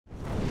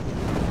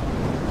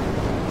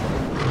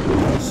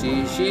श्री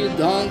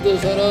सिद्धांत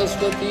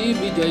सरस्वती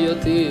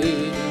विजयते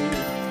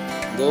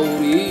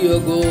गौरीय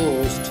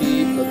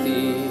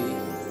गोष्ठीपति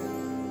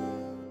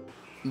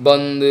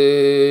वंदे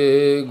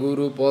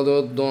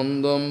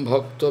गुरुपद्वंद्वं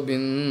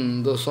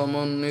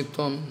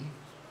भक्तबिंदसमन्वितं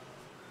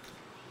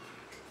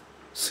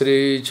श्री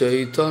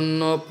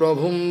चैतन्य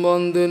प्रभुं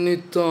वंदे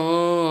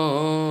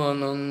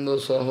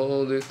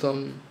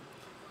नित्यानंदसहोदितं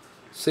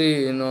श्री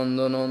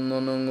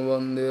नंदनंदनं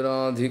वंदे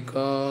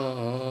राधिका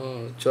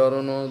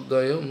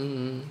चरणोदयं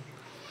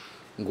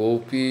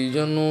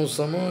गोपीजनों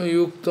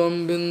समयुक्तं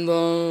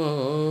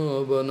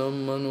बिंदावनं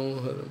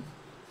मनोहरम्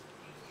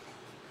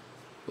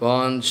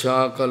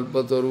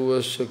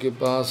वाञ्छाकल्पतरुश्च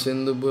कृपा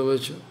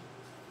सिन्धुभ्यश्च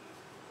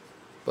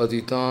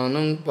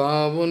पतितानं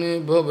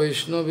पावनेभ्यो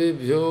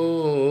वैष्णवेभ्यो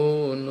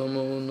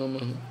नमो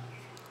नमः।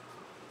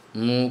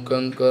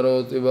 मूकं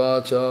करोति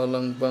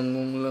वाचालं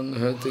पङ्गुं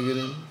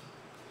लङ्घयतिगिरिं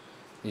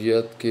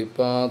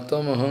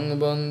यत्कृपातमहं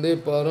वन्दे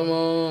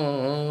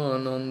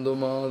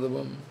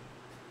परमानन्दमाधवम्।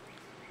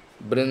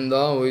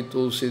 वृन्दावै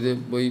तुलसीदेव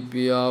वै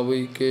पिया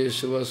वै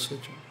केशवस्य च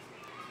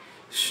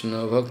कृष्ण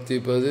भक्ति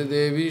पदे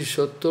देवी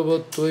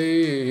सत्यवत्त्वयि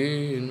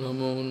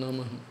नमो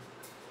नमः।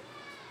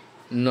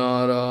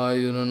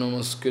 नारायण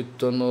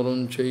नमस्कृत्य नरं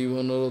चैव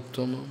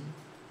नरोत्तमं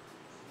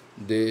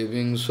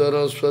देवीं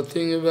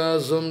सरस्वतीं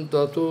व्यासं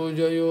ततो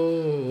जयो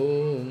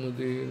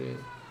मुदीरये।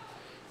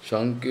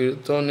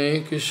 संकीर्तने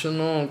कृष्ण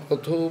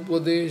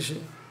कथोपदेशे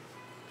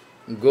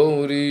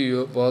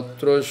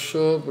गौरीयपात्रस्य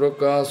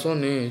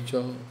प्रकाशने च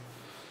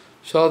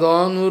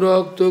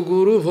सदानुरक्त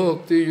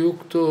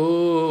गुरुभक्तियुक्तो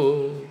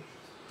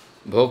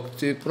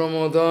भक्ति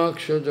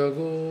प्रमोदाक्ष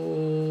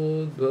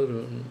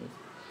जगोद्वरुन्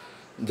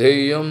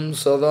ध्येयं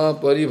सदा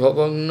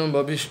परिभवग्न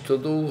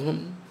भविष्टदोहं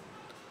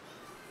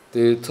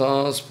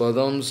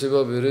तीर्थास्पदं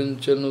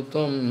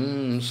शिवविरिञ्चनुतं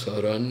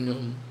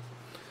शरण्यं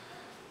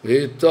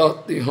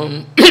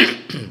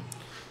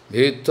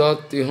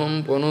भीत्तात्तिहं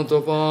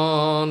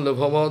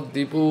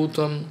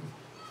पुनतपालभवाद्दिपूतं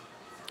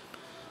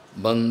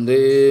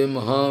वन्दे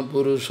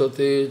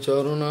महापुरुषते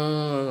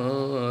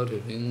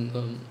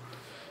चरुणारविन्दम्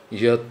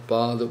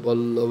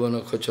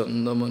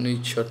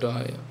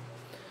यत्पादपल्लवनखचन्दमनिच्छटाय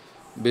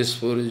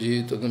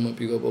विस्फुरजित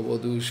किमपि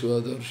गपवधू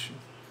स्वदर्शि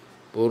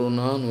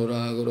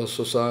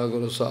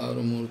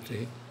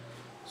पूर्णानुरागरससागरसारमूर्तिः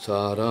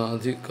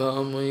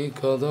साराधिकामयि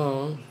कदा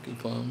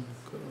कृपां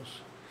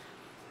करोसि।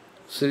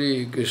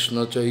 श्रीकृष्ण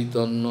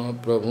चैतन्य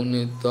प्रभु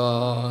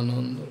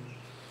नित्यानन्द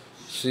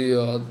श्री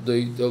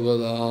अद्वैत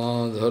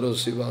गदाधर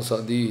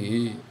शिवासादि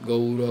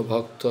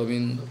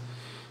गौरभक्तबिंद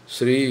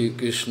श्री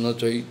कृष्ण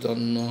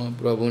चैतन्य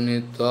प्रभु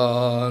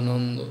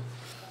नित्यानंद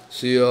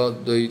श्री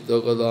अद्वैत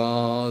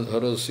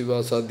गदाधर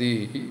शिवासादि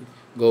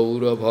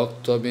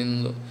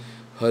गौरभक्तबिंद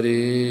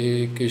हरे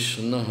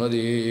कृष्ण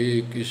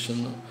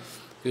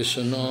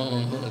कृष्ण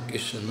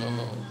कृष्ण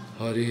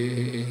हरे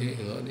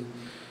हरे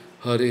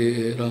हरे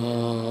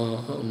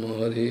राम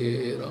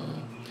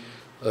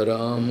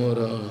राम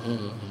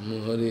राम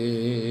हरे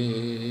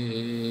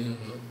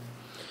हरे।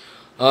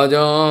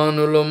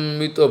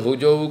 आजानुलंबित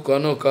भुजौ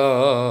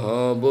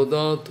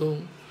कनकाबदातो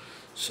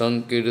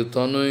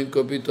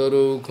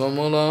संकीर्तनैकपितरो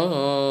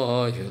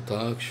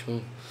कमलायताक्षो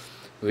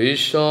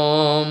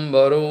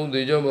विश्वाम्बरो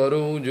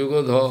द्विजवरो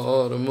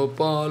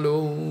जुगधर्मपालो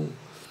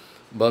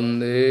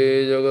वन्दे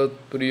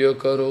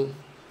जगत्प्रियकरो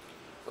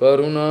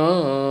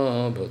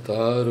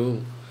करुणावतारो।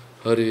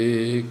 हरे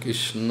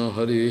कृष्ण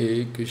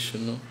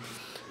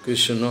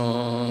कृष्ण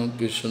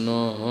कृष्ण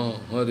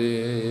हरे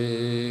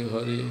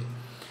हरे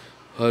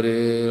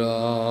हरे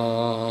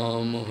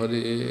राम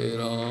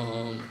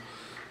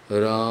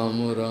राम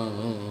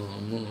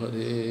राम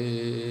हरे।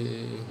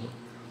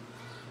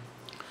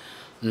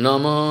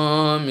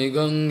 नमामि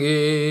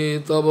गंगे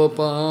तव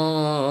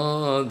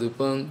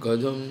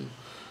पादपङ्कजं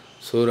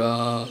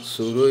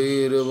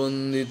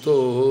सुरासुरैर्वन्दितो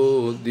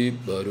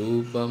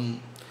दिव्यरूपं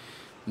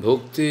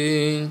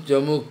भुक्तिं च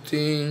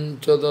मुक्तिं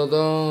च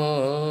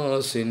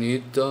ददासि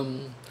नित्यं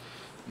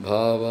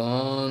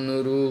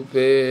भावानुरूपेण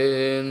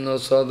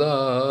सदा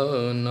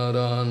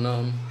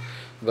नराणां।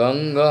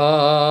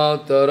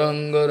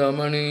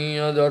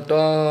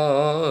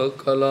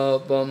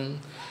 गंगातरङ्गरमणीयजटाकलापं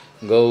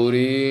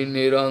गौरी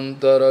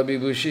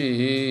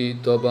निरन्तरविभूषिः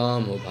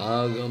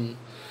त्ववामभागं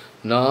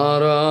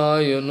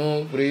नारायणो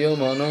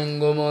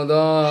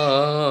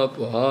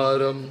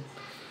प्रियमनङ्गमदापहारं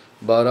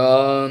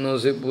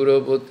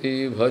वाराणसीपुरपति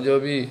भज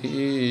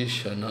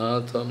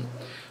विश्वनाथं।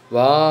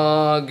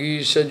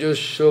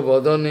 वागीशजुष्व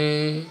वदने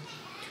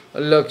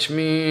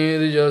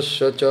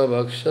लक्ष्मीर्यस्य च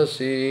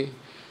वक्षसि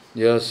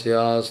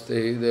यस्यास्ते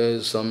हृदय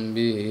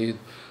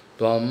संवित्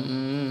त्वं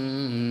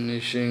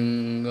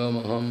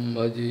निशिङ्गमहं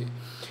भजे।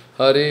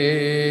 हरे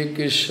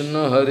कृष्ण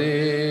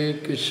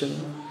कृष्ण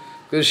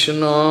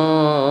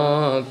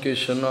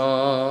कृष्ण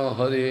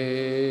हरे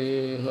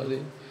हरे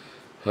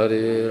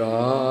हरे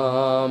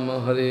राम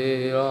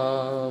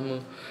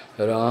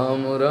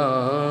राम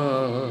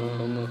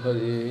राम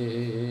हरे।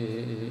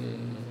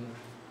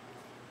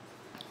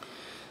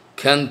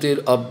 ख्यातिर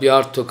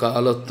अव्यार्थ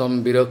कालत्तम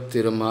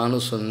विरक्तिर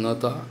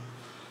मानुसन्नता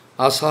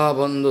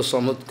आशाबंध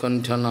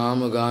समुत्कंठ नाम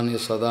गाने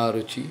सदा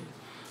रुचि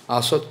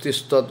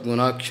asaktistat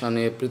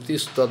gunakshane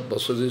pritistat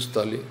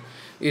vasudistali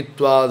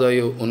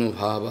itvadayo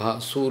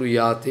anubhava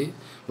suryati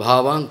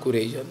bhavan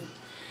kurejani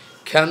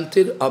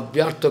kyantir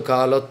abhyartha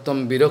kalattam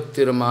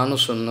viraktir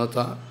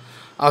manasannata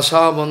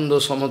asabandha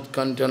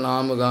samatkanta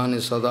namagani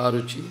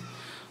sadaruchi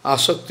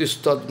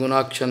asaktistat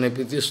gunakshane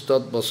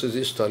pritistat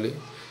vasudistali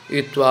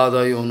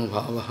itvadayo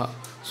anubhava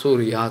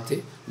suryati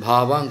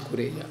bhavan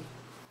kurejani.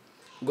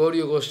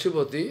 Gauriya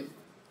Goshtipati,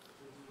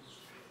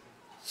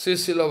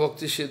 Srila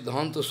Bhakti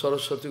Siddhanta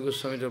Saraswati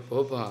Goswami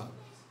Prabhupada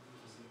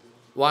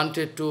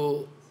wanted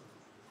to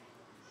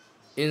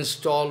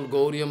install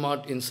Gauriya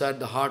Math inside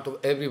the heart of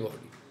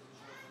everybody.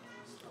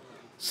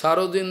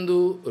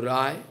 Sarodindu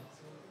Rai,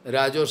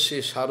 Rajarshi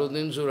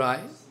Sarodindu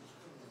Rai,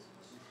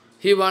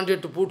 he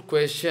wanted to put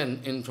question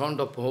in front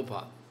of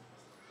Prabhupada.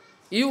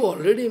 You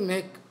already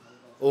make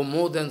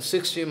more than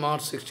 60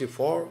 March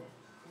 64.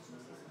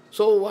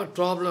 So what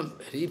problem?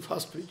 Very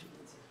fast preaching.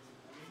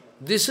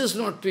 This is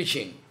not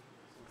preaching.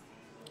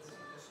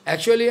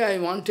 Actually, I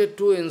wanted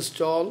to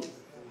install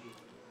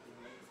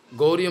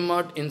Gauriya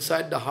Math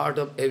inside the heart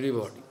of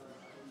everybody.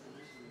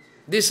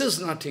 This is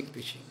nothing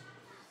preaching.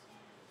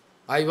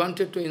 I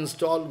wanted to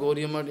install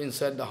Gauriya Math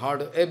inside the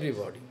heart of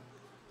everybody.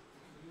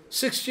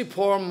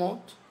 64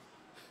 Math?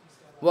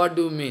 What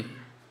do you mean?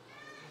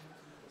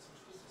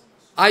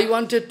 I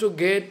wanted to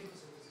get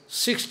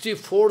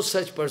 64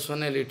 such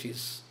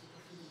personalities.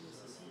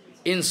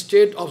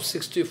 Instead of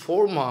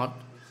 64 Math,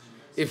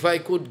 if I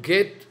could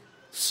get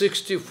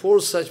 64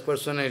 such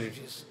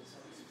personalities,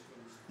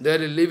 they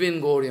live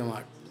in Gauriya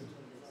Math.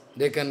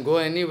 They can go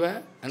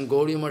anywhere and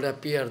Gauriya Math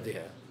appear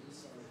there.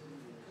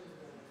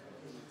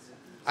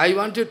 I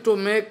wanted to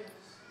make,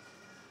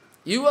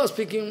 you are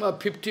speaking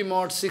about 50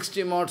 Math,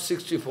 60 Math,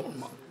 64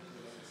 Math.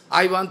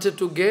 I wanted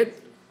to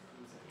get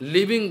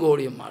living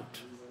Gauriya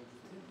Math.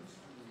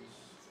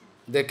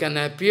 They can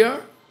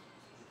appear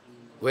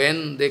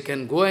when they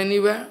can go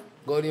anywhere.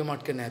 Gauriya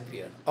Math can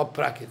appear,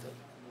 aprakita.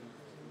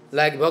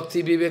 Like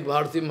Bhakti Vivek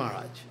Bharati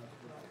Maharaj.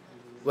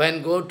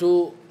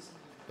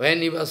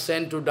 When he was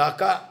sent to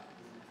Dhaka,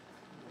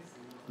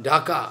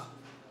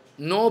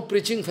 no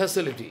preaching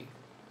facility,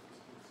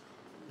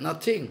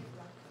 nothing.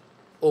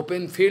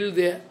 Open field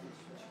there.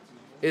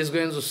 He is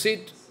going to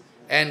sit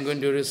and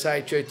going to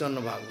recite Chaitanya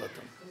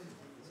Bhagavatam.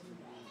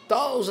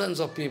 Thousands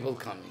of people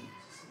coming.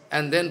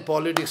 And then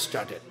politics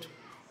started.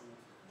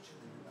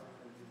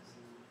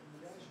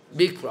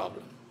 Big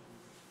problem.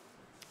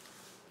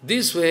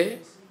 This way,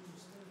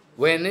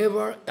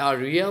 whenever a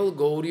real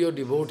Gauriya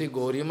devotee,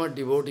 Gauriya Math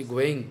devotee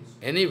going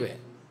anywhere,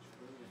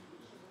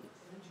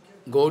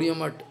 Gauriya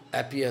Math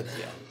appeared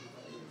there,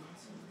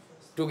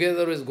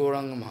 together with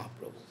Gauranga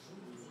Mahaprabhu.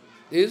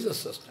 This is the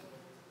system.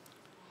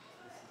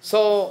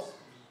 So,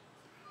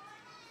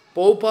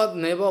 Prabhupada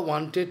never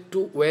wanted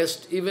to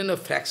waste even a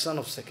fraction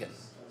of second.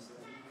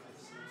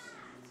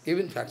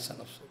 Even fraction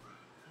of second.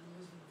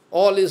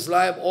 All his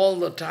life, all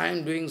the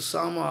time, doing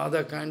some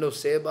other kind of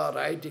seva,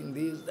 writing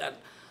this, that,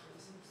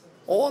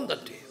 all the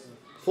time.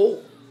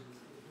 Oh.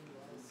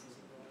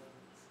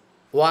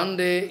 One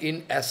day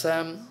in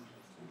Assam,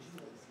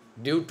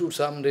 due to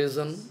some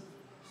reason,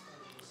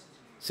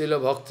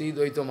 Srila Bhakti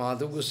Dvaita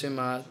Madhav Goswami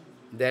Maharaj,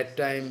 that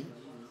time,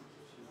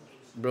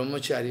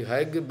 Brahmachari,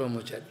 Hayagir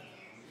Brahmachari,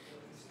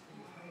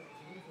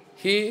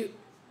 he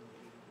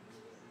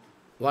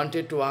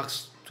wanted to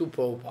ask to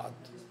Prabhupada.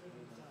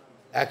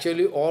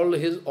 Actually, all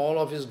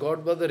of his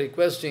godbrother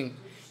requesting,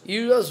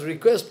 you just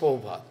request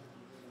Prabhupada.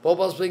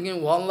 Prabhupada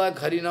speaking, 1 lakh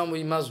Harinam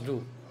we must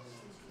do.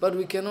 But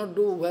we cannot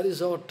do, where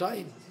is our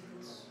time?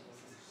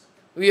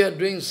 We are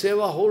doing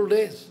seva whole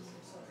days.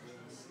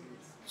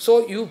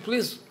 So you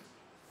please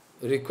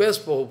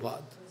request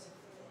Prabhupada.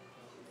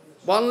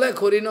 1 lakh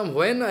Harinam,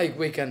 when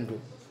we can do?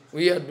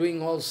 We are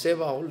doing all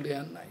seva whole day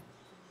and night.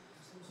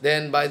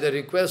 Then by the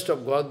request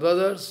of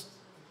godbrothers,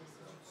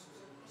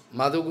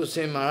 Madhav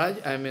Goswami Maharaj,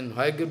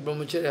 Hayagir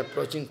Brahmachari,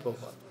 approaching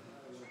Prabhupada,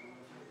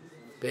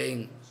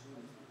 paying.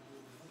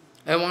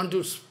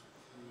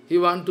 He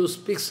want to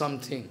speak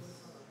something.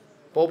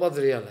 Prabhupada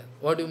realized,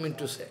 what do you mean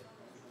to say?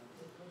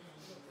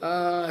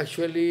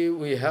 Actually,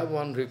 we have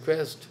one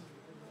request.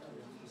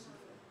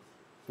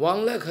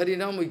 1 lakh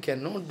Harinam we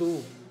cannot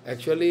do.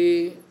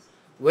 Actually,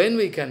 when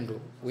we can do?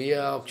 We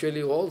are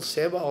actually all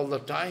seva all the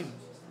time.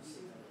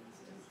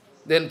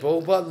 Then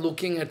Prabhupada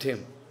looking at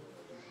him.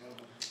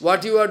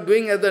 What you are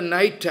doing at the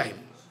night time?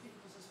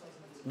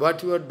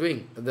 What you are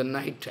doing at the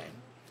night time?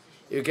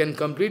 You can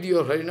complete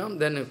your Harinam,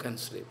 then you can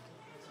sleep.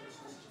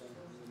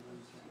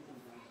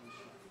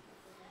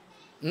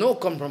 No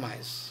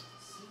compromise.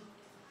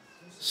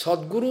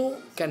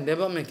 Sadguru can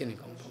never make any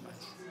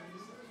compromise.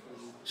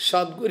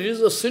 Sadguru, it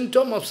is a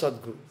symptom of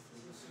Sadguru.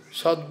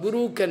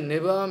 Sadguru can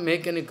never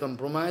make any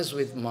compromise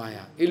with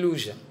Maya,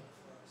 illusion.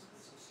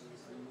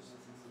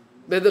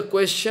 But the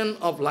question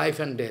of life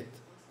and death.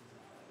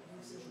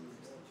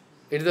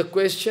 It is a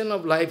question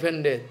of life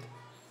and death.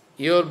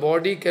 Your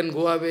body can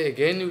go away,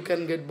 again you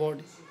can get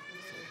body.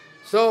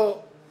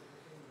 So,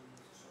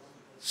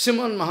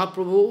 Sriman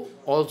Mahaprabhu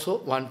also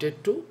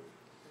wanted to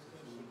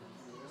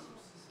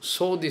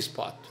show this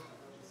path.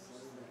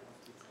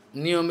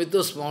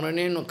 Niyamita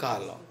smarane no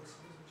kala.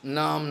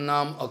 Nam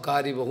nam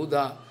akari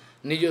bahuda.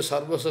 Nijo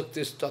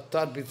sarvasakti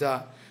tattar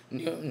pita.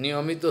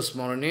 Niyamita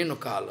smarane no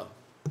kala.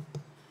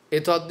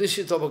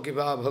 Etaddishi tava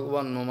kipa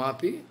bhagavan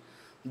mamapi.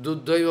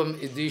 Duddhaivam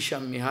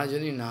idisham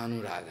mihajani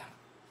nanuraga.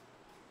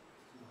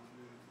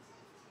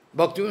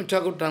 Bhaktivinoda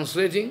Thakur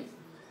translating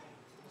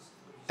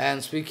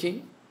and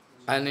speaking,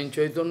 and in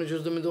Chaitanya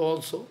Charitamrita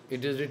also,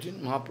 it is written,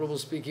 Mahaprabhu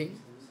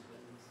speaking.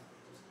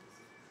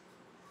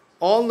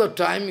 All the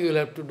time you will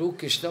have to do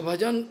Krishna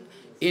bhajan.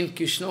 In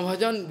Krishna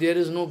bhajan, there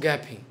is no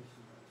gapping.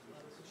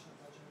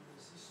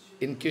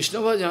 In Krishna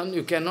bhajan,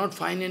 you cannot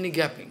find any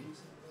gapping.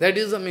 That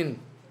is the mean.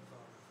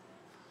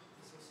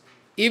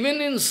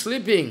 Even in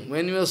sleeping,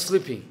 when you are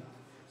sleeping,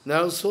 there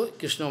also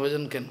Krishna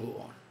bhajan can go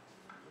on.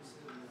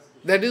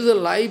 That is the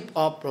life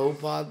of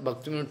Prabhupada,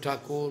 Bhaktivinoda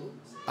Thakur,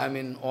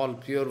 all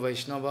pure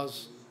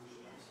Vaishnavas.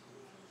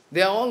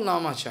 They are all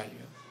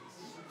Namacharya.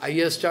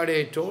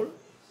 Yesterday I told,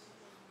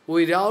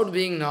 without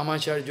being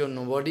Namacharya,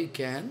 nobody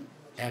can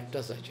act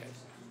as Acharya.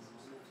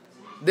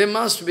 They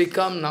must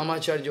become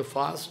Namacharya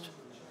first.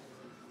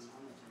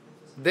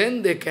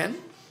 Then they can,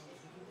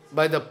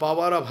 by the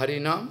power of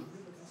Harinam,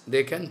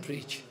 they can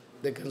preach.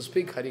 They can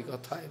speak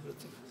Harikatha,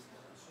 everything.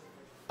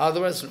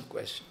 Otherwise, no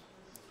question.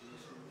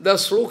 The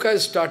sloka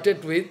is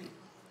started with,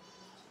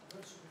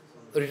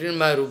 written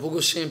by Rupa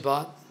Goswami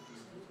Pad.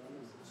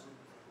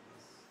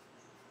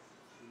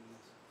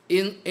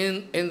 In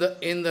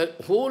the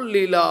whole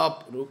Leela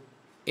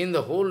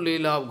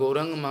of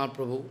Gauranga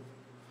Mahaprabhu,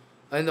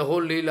 in the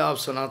whole Leela of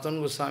Sanatana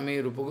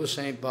Goswami, Rupa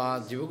Goswami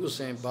Pad, Jiva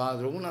Goswami Pad,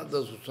 Raghunath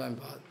Das Goswami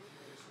Pad,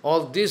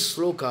 all this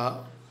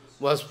sloka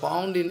was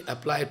found in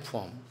applied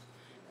form.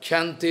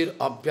 Kyantir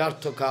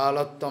abhyartha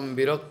kalattam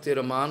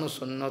viraktir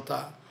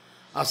manusannata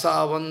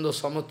asavando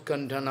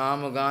samutkantha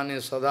namagane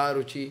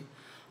sadaruchi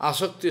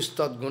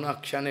asaktistat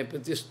gunakshane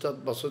pratistat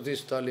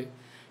vasatistali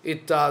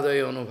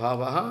ittadaya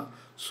anubhavaha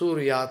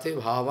suryate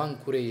bhavan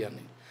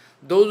kureyane.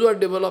 Those who are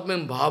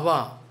developing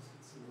bhava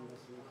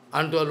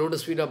unto a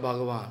lotus feet of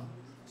Bhagavan,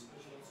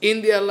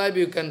 in their life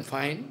you can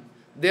find,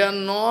 they are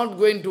not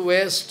going to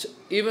waste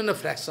even a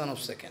fraction of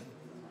a second.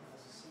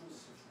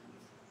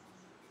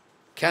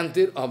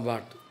 Kyantir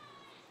abhyartha.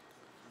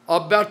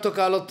 Abhyartha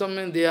kalatam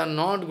means they are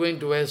not going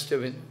to waste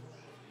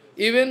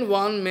even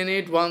 1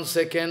 minute, 1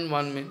 second,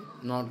 1 minute,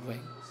 not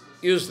going.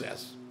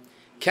 Useless.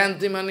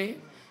 Kyantimani,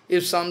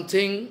 if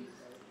something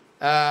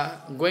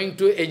going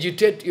to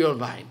agitate your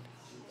mind,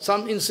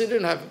 some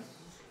incident happened,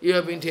 you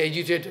have been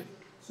agitated,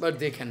 but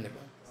they can never.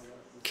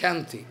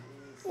 Kyanti,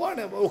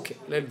 whatever, okay,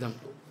 let them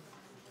do.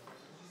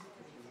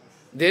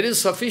 There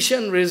is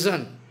sufficient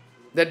reason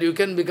that you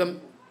can become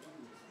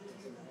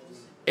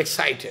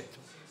excited.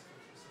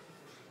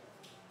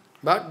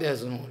 But there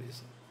is no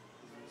reason.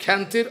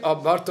 Kyantir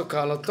abhartha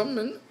kalatam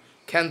means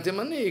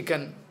Kyantimani, you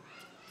can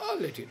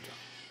let it down.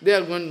 They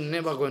are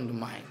never going to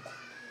mind.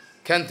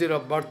 Kyantir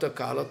abhartha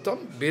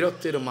kalatam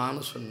viraktir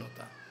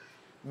manasunnata.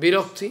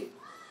 Virakti,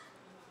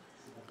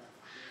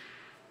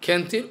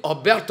 Kyantir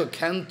abhyartha,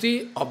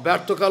 Kyanti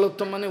abhyartha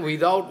kalatam means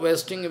without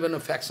wasting even a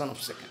fraction of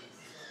a second.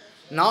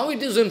 Now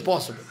it is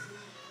impossible.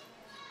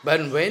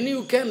 But when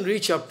you can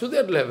reach up to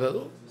that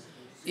level,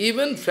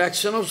 even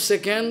fraction of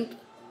second,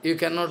 you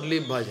cannot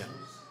leave bhajan.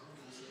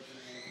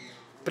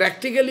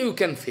 Practically you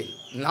can feel.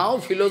 Now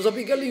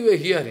philosophically you are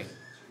hearing.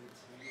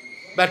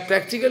 But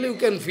practically you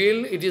can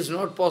feel it is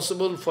not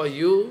possible for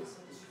you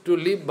to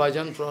leave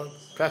bhajan for a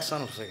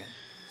fraction of a second.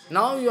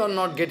 Now you are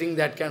not getting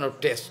that kind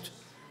of taste.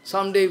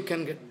 Someday you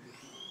can get.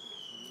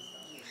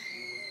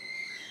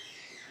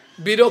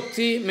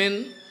 Virakti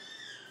means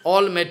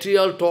all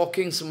material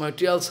talkings,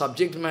 material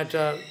subject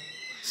matter,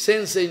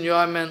 sense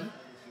enjoyment,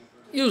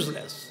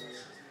 useless.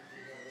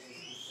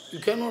 You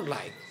cannot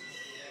like.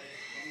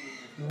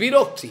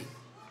 Virakti.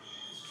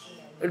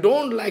 I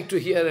don't like to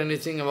hear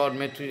anything about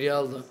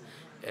material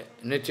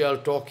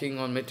talking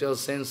or material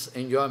sense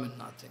enjoyment,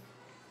 nothing.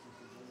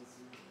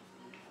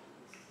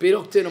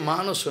 Viraktir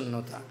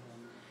manasunnata.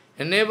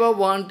 I never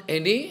want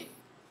any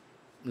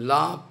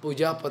love,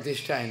 puja,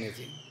 patishtha,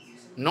 anything.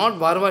 Not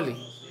verbally.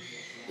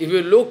 If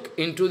you look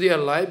into their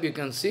life, you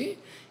can see,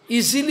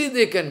 easily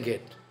they can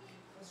get.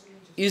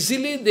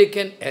 Easily they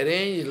can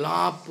arrange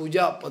love,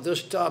 puja,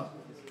 patishtha,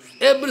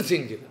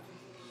 everything.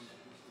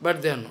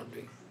 But they are not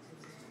doing.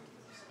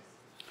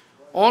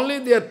 Only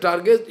their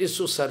target is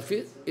to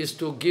surface, is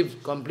to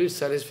give complete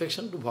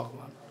satisfaction to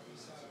Bhagavan.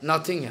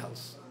 Nothing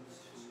else.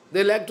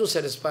 They like to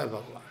satisfy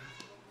Bhagavan.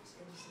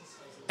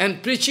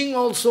 And preaching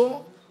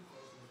also,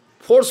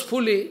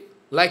 forcefully,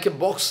 like a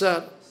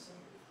boxer,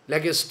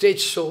 like a stage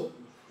show,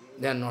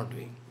 they are not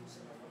doing.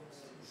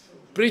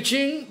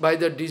 Preaching by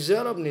the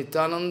desire of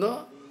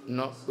Nityananda,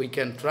 no, we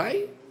can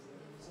try,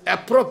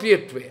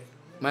 appropriate way,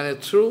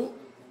 through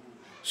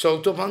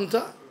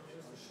Sautapanta.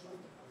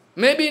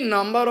 Maybe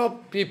number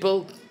of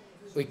people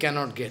we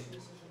cannot get,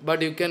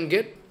 but you can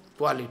get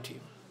quality.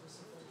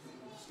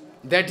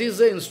 That is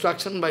the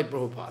instruction by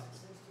Prabhupada.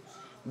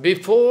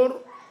 Before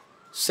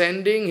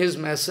sending his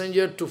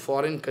messenger to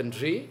foreign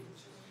country,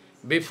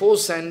 before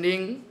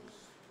sending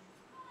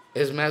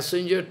his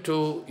messenger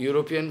to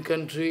European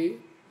country,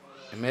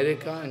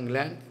 America,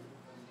 England,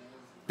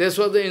 that's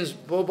what the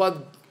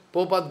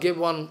Prabhupada gave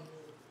one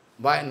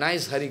by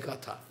nice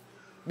Harikatha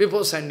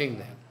before sending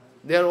them.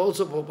 There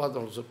also Prabhupada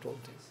also told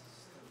him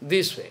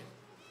this way.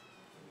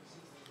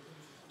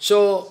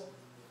 So,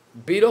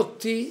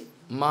 Virakti,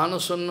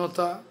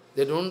 Manasannata,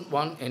 they don't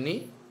want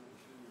any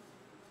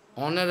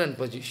honor and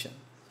position.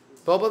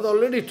 Prabhupada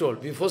already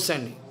told before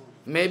sending.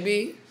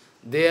 Maybe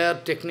they are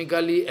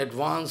technically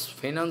advanced,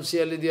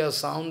 financially they are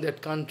sound,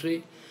 that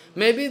country.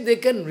 Maybe they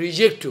can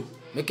reject you,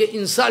 they can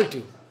insult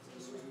you.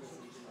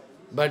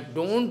 But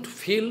don't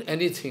feel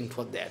anything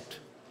for that.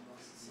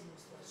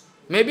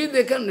 Maybe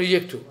they can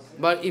reject you.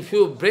 But if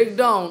you break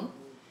down,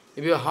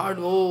 if your heart,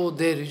 oh,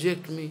 they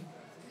reject me,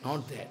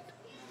 not that.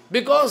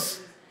 Because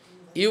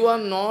you are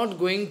not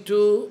going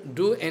to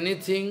do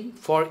anything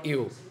for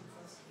you.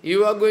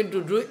 You are going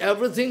to do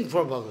everything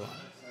for Bhagavan.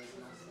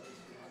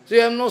 So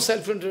you have no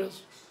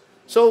self-interest.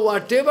 So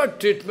whatever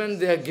treatment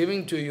they are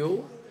giving to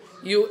you,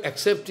 you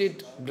accept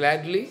it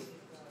gladly.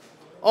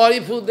 Or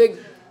if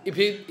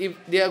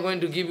they are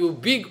going to give you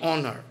big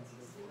honor,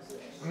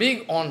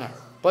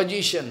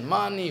 position,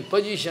 money,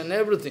 position,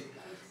 everything,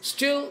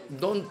 still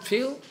don't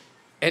feel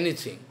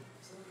anything.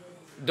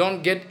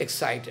 Don't get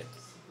excited.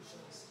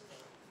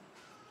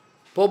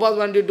 Prabhupada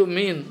wanted to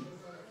mean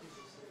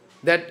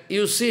that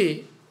you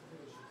see,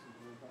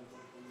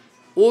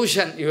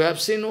 ocean, you have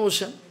seen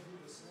ocean.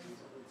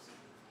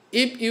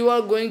 If you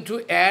are going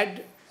to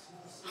add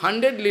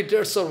 100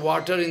 liters of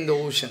water in the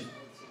ocean,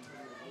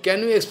 can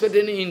you expect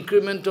any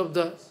increment of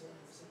the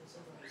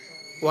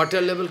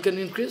water level can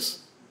increase?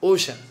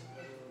 Ocean.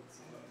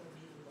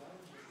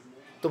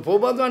 So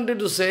Prabhupada wanted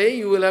to say,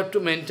 you will have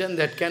to maintain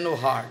that kind of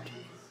heart,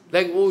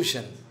 like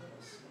ocean.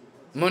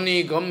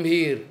 Mani,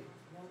 Gambhir,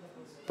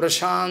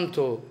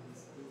 Prashanto.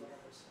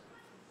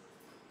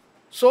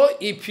 So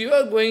if you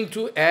are going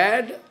to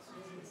add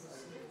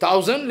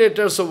 1,000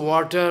 liters of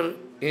water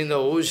in the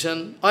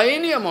ocean, or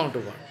any amount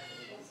of water,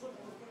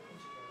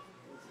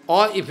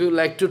 or if you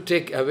like to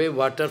take away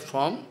water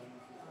from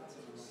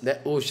the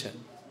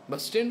ocean,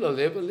 but still the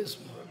level is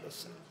more or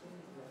less.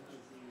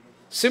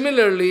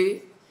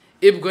 Similarly,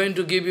 if going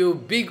to give you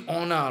big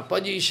honor,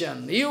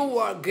 position, you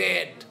are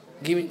great,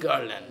 giving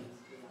garland,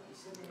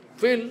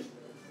 feel,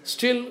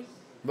 still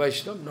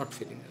Vaishnava not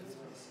feeling it.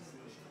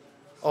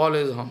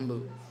 Always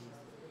humble.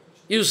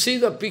 You see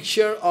the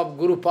picture of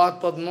Guru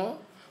Padma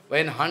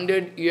when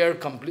 100-year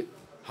complete,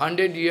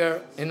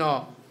 100-year,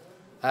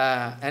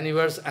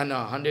 anniversary,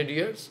 100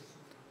 years,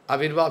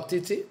 Avirbhav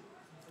Tithi,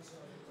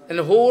 and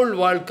the whole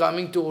world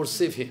coming to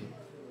worship him.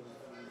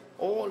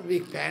 All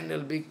big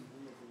pandal, big.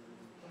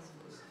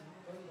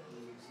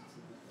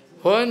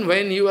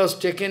 When he was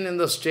taken in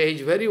the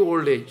stage, very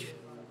old age,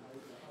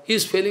 he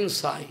is feeling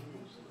shy.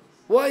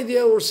 Why they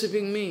are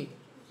worshipping me?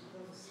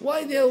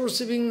 Why they are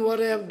worshipping what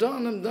I have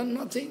done? I have done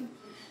nothing.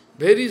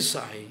 Very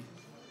shy.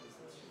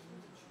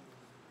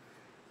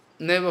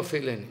 Never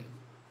feel any.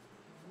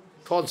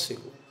 False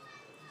ego.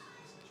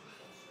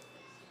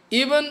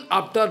 Even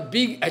after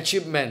big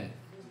achievement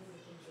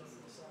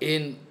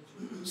in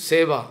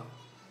seva,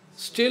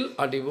 still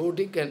a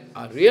devotee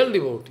a real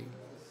devotee,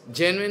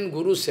 genuine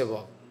Guru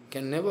Seva,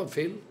 can never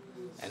feel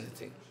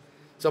anything.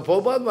 So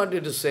Prabhupada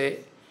wanted to say,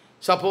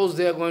 suppose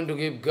they are going to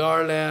give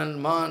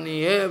garland,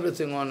 money,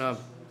 everything on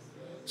earth,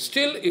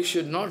 still you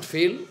should not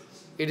feel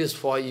it is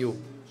for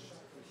you.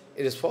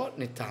 It is for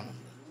Nityananda.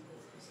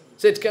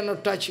 So it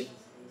cannot touch you.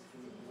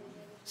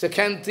 So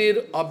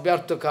Khantir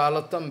abhyartha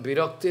kalatam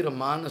viraktir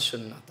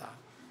manasunnata.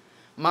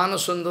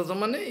 Manasunnata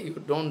means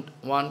you don't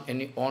want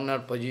any honor,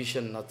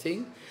 position,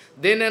 nothing.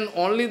 Then and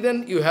only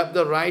then you have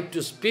the right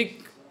to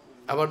speak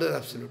about the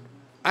Absolute.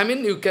 I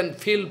mean, you can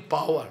feel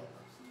power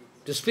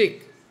to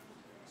speak.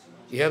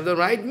 You have the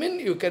right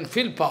means you can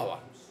feel power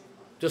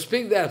to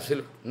speak the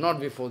Absolute, not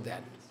before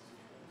that.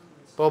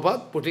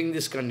 Prabhupada putting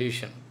this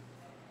condition.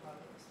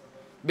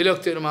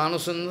 Vilaktir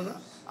manasundana,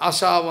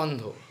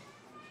 asavandho,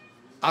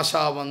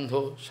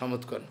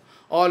 samutkan.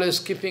 Always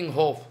keeping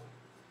hope.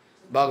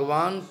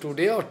 Bhagavan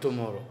today or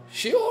tomorrow,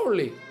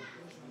 surely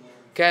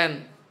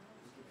can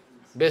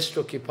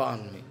bestow kripa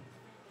on me.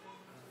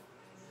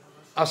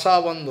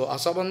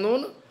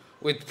 Asavandho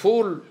with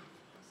full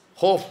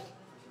hope,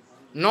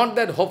 not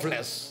that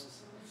hopeless,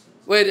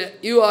 where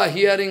you are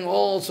hearing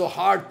also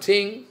hard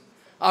thing,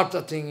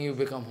 after thing you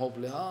become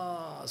hopeless.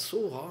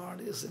 So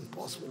hard, it's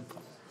impossible.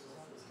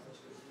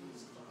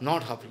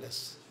 Not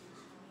hopeless.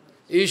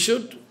 You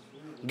should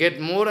get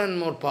more and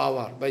more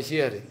power by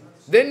hearing.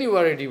 Then you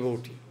are a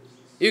devotee.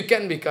 You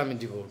can become a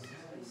devotee.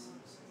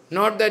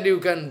 Not that you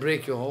can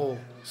break your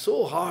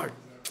so hard.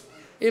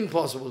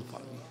 Impossible for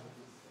me.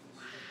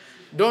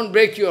 Don't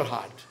break your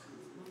heart.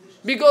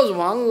 Because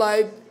one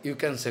life you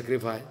can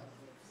sacrifice.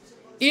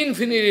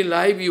 Infinity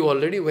life you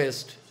already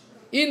waste.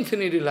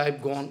 Infinity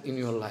life gone in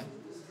your life.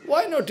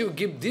 Why not you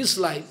give this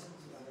life?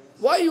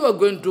 Why you are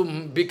going to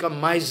become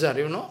miser,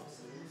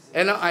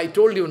 And I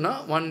told you,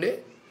 one day,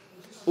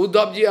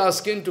 Uddhavji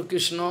asking to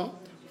Krishna,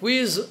 who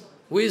is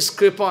who is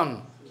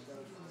Kripan,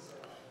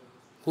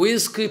 who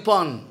is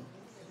Kripan,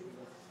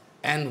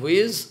 and who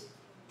is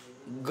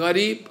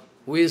Garib,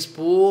 who is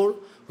poor,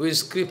 who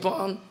is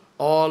Kripan,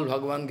 all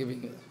Bhagavan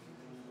giving you.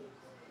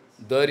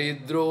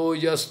 Daridro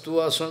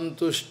yastu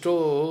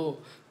asantushto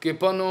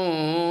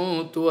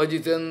Kripano tu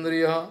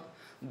ajitendriya.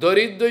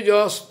 Daridro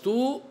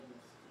yastu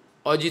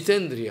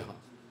ajitendriya.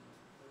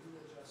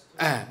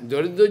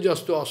 Daridro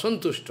yastu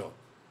asantushto,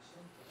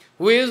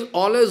 who is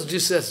always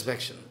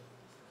dissatisfaction.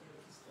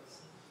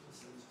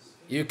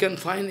 You can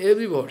find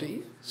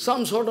everybody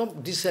some sort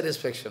of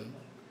dissatisfaction,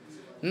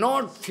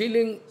 not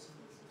feeling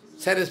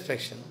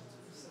satisfaction.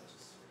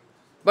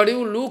 But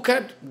you look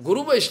at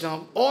Guru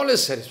Vaishnava,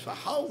 always satisfied.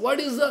 How? What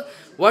is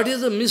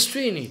the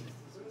mystery in it?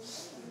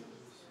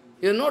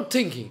 You are not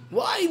thinking.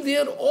 Why they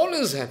are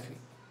always happy?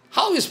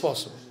 How is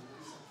possible?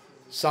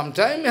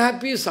 Sometime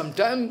happy,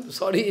 sometime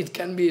sorry, it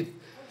can be.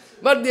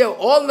 But they are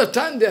all the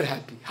time they are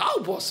happy. How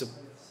possible?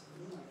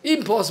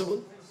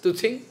 Impossible to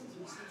think.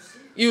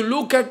 You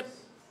look at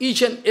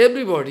each and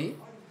everybody,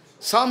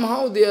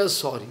 somehow they are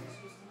sorry.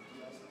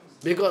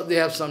 Because they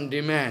have some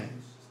demand.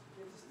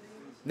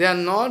 They are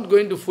not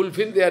going to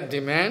fulfill their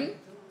demand.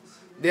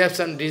 They have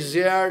some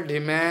desire,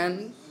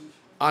 demand,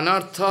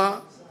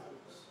 anartha.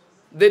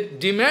 They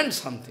demand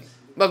something.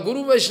 But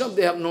Guru Vaishnava,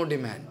 they have no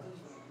demand.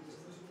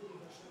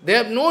 They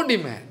have no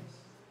demand.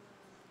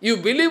 You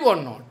believe or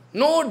not,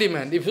 no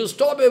demand. If you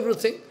stop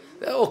everything,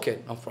 okay,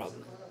 no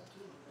problem.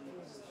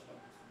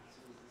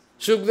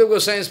 Sukadeva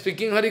Goswami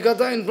speaking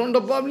Harikatha in front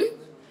of public,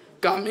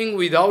 coming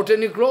without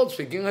any clothes,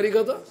 speaking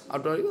Harikatha,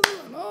 after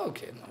Harikatha, no,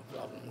 okay, no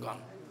problem,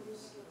 gone.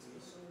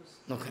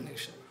 No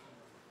connection.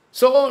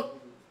 So,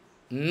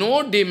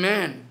 no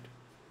demand.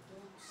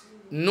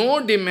 No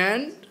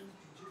demand.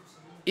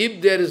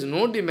 If there is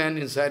no demand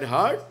inside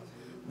heart,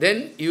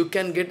 then you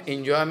can get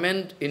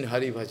enjoyment in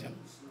Hari Bhajan.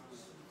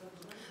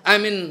 I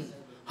mean,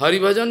 Hari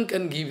Bhajan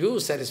can give you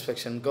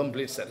satisfaction,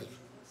 complete satisfaction.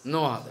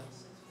 No other.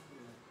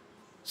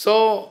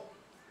 So,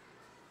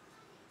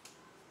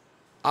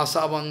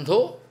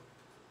 Asabandho,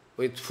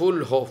 with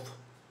full hope,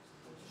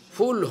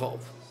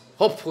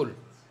 hopeful,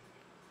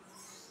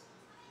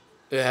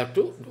 you have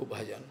to do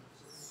bhajan.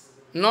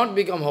 Not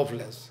become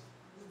hopeless.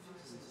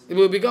 If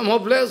you become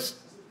hopeless,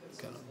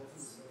 cannot.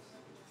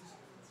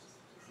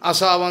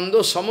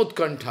 Asavando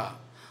samutkantha.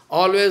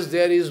 Always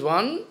there is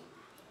one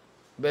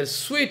very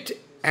sweet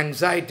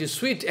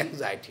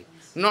anxiety,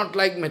 not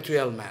like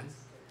material man.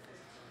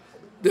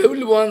 There will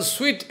be one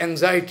sweet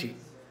anxiety.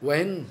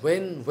 When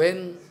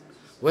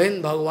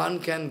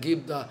Bhagavan can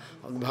give the,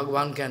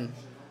 Bhagavan can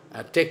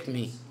take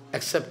me,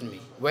 accept me,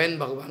 when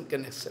Bhagavan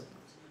can accept me.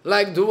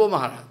 Like Dhruva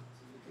Maharaj.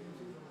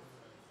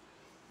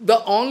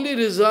 The only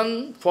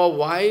reason for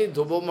why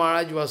Dhruva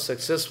Maharaj was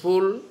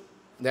successful,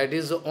 that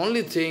is the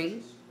only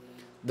thing,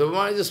 Dhruva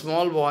Maharaj is a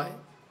small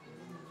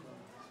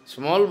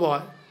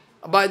boy.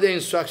 By the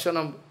instruction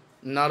of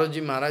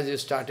Naraji Maharaj, he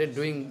started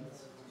doing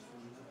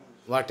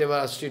whatever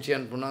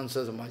Astitian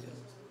pronounces bhajan.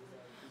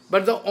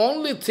 But the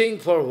only thing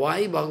for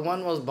why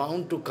Bhagavan was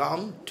bound to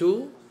come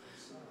to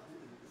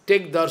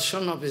take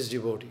darshan of his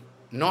devotee,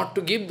 not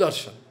to give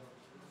darshan.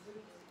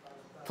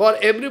 For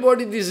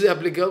everybody this is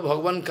applicable,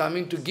 Bhagavan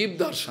coming to give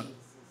darshan.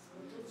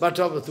 But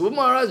of Dhruva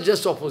Maharaj,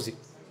 just opposite.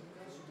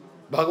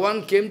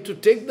 Bhagavan came to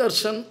take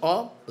darshan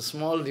of a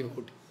small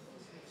devotee.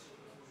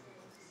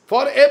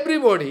 For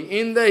everybody,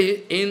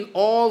 in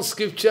all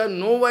scripture,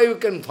 nowhere you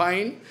can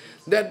find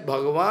that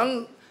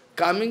Bhagavan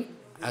coming,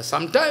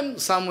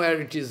 sometimes somewhere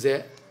it is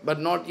there, but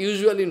not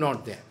usually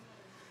not there.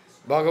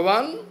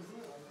 Bhagavan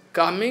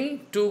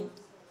coming to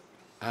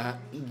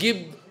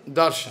give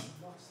darshan.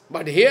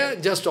 But here,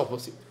 just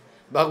opposite.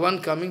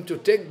 Bhagavan coming to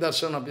take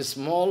darshan of a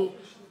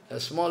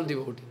small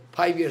devotee,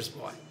 5 years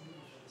boy.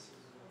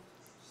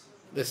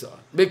 That's all.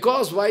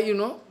 Because why,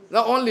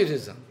 the only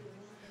reason.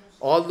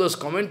 All those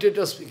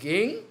commentators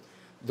speaking,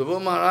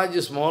 Dhruva Maharaj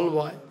is small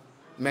boy,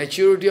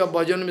 maturity of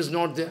bhajan is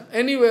not there.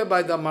 Anyway,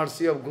 by the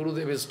mercy of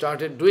Gurudev, he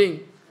started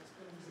doing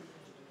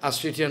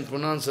Astitian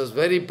pronounces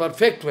very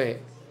perfect way,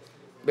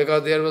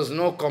 because there was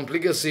no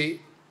complicacy,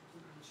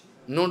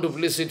 no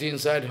duplicity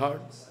inside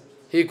heart.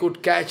 He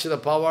could catch the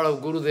power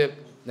of Gurudev,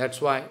 that's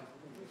why.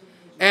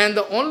 And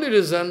the only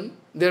reason,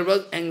 there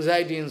was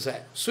anxiety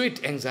inside,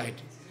 sweet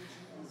anxiety.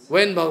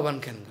 When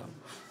Bhagavan can come?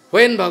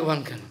 When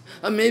Bhagavan can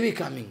come? Maybe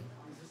coming.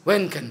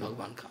 When can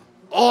Bhagavan come?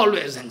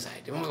 Always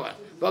anxiety.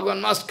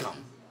 Bhagavan must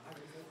come.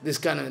 This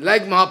kind of,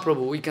 like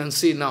Mahaprabhu, we can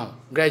see now,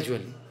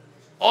 gradually.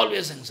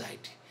 Always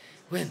anxiety.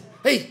 When?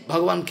 Hey,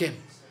 Bhagavan came.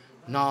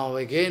 Now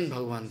again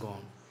Bhagavan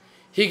gone.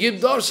 He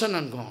gives darshan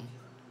and gone.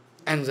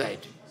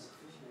 Anxiety.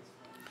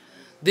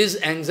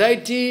 This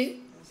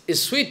anxiety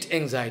is sweet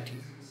anxiety.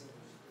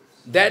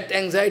 That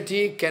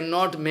anxiety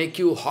cannot make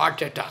you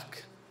heart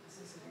attack.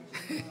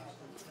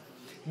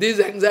 This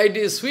anxiety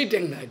is sweet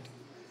anxiety.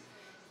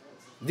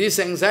 This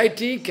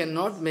anxiety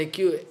cannot make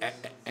you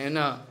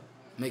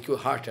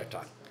heart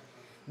attack.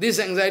 This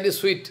anxiety is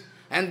sweet.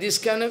 And this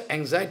kind of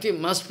anxiety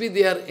must be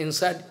there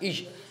inside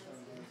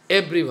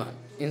everyone,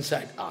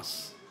 inside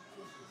us.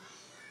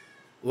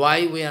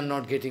 Why we are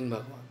not getting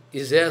Bhagavan?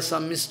 Is there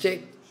some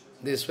mistake?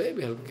 This way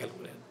we have to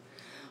calculate.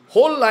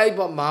 Whole life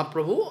of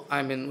Mahaprabhu,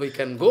 I mean, we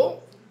can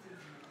go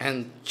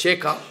and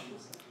check up.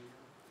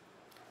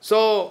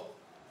 So,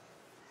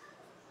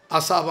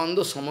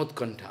 asabandhu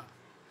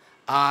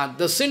samutkantha.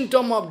 The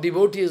symptom of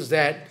devotee is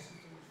that,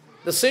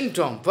 the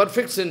symptom,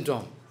 perfect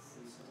symptom.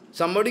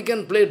 Somebody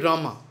can play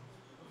drama,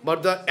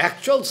 but the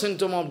actual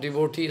symptom of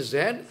devotee is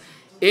that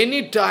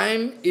any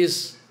time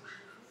is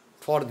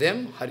for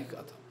them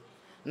Harikatha.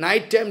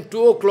 Night time,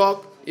 2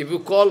 o'clock, if you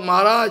call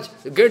Maharaj,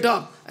 get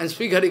up and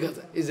speak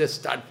Harikatha, is a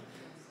start.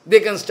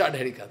 They can start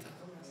Harikatha.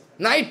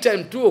 Night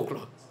time, 2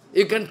 o'clock,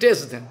 you can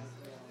test them.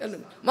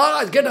 And,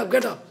 Maharaj, get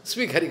up,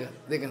 speak Harikatha.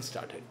 They can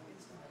start it.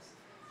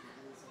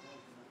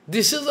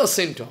 This is a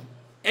symptom.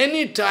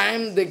 Any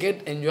time they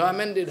get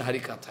enjoyment in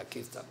Harikatha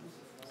Kirtan.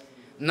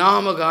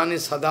 Namagani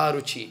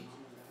sadaruchi.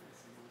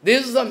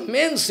 This is the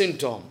main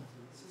symptom.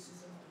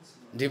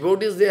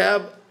 Devotees, they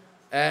have,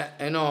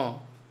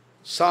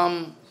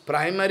 some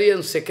primary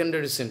and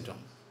secondary symptom.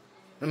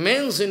 The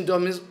main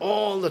symptom is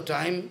all the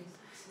time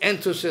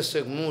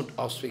enthusiastic mood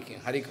of speaking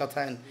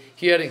Harikatha and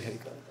hearing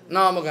Harikatha.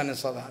 Namagani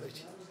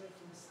sadaruchi.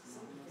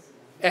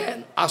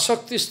 And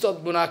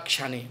asaktistat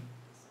gunakshani.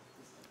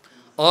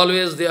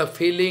 Always they are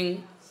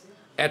feeling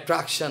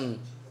attraction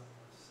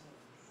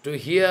to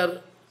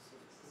hear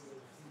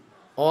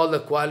all the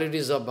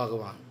qualities of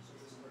Bhagavan.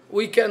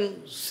 We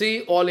can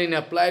see all in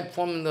applied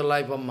form in the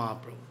life of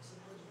Mahaprabhu.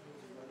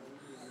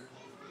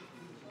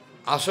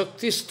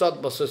 Asaktistat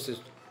vasastistat.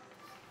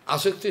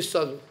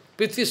 Asaktistat,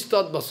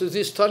 pritistat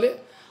vasastisthale,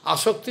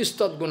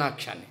 asaktistat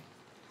gunakshani.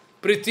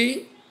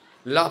 Priti,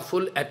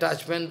 loveful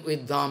attachment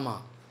with Dhamma.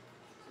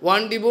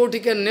 One devotee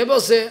can never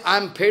say, I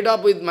am fed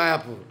up with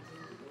Mayapur.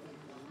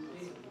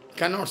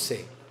 Cannot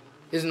say.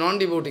 His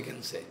non-devotee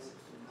can say.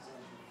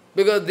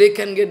 Because they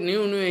can get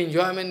new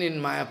enjoyment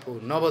in Mayapur,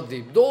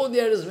 Navadvip. Though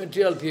there is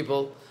material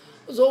people,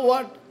 so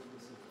what?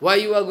 Why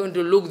you are going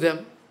to look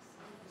them?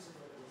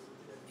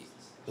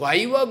 Why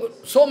you are,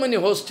 so many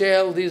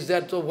hostels, this,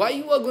 that, so why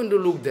you are going to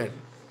look them?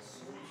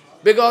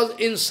 Because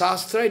in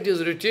Shastra it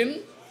is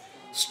written,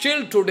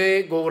 still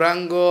today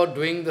Gauranga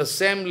doing the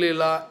same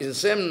lila in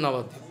same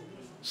Navadvip,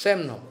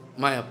 same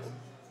Mayapur,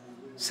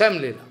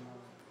 same lila.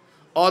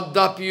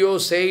 Addapiyo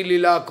sei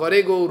lila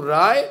kare Gaur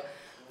Rai,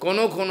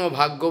 kono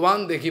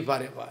bhagyavan dekhi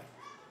pare pai.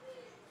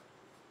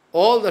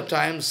 All the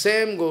time,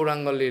 same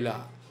Gauranga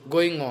lila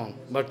going on.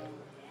 But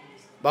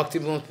Bhakti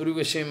Puri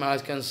Goswami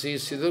Maharaj can see,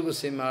 Siddhar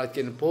Goswami Maharaj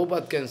can,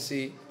 Prabhupada can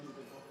see,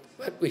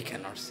 but we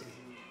cannot see.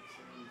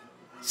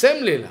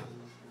 Same lila.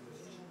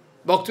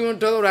 Bhakti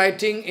Thakur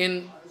writing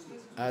in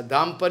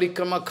Dham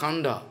Parikrama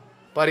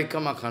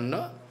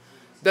Khanda,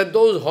 that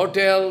those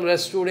hotel,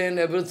 restaurant,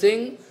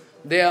 everything,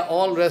 they are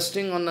all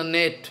resting on the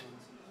net,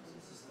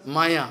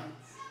 Maya.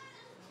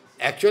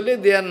 Actually,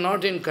 they are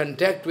not in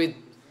contact with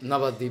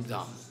Navadvip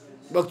Dham,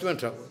 Bhaktivinoda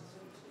Thakur.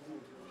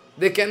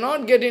 They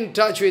cannot get in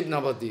touch with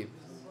Navadvip.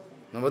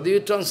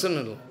 Navadvip is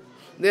transcendental.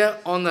 They are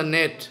on the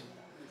net.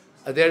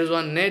 There is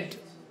one net,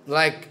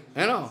 like,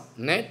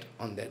 net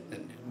on that.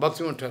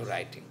 Bhaktivinoda Thakur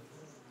writing.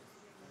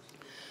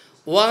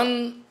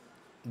 One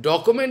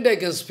document I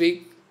can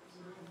speak,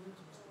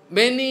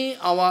 many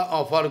of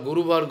our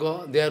Guru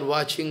Varga, they are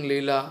watching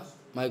Leela,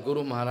 my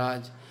Guru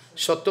Maharaj,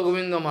 Satya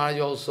Govinda Maharaj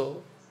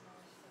also.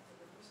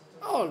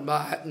 Oh, but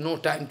I have no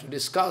time to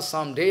discuss.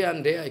 Some day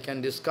and day I can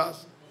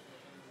discuss.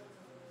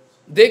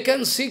 They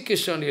can see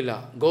Krishna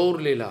Leela, Gaur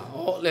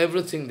Leela,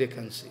 everything they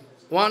can see.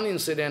 One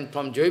incident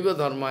from Jaiva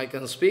Dharma I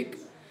can speak.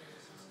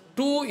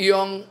 Two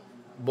young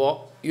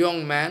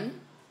men,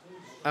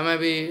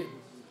 maybe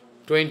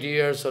 20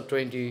 years or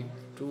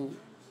 22,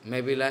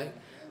 maybe like,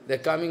 they're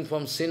coming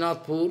from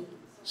Srinathpur,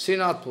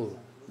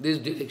 this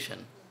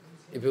direction,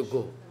 if you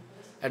go.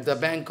 At the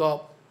bank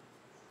of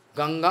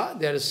Ganga,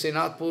 there is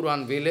Srinathpur,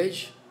 one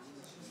village.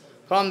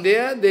 From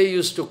there, they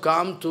used to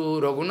come to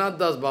Raghunath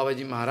Das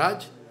Babaji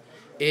Maharaj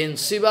in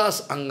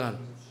Siva's Angan,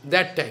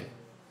 that time,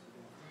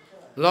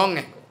 long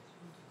ago.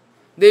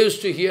 They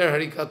used to hear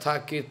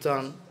Harikatha,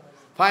 Kirtan.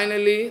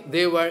 Finally,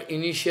 they were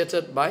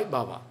initiated by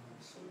Baba.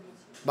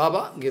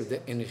 Baba gave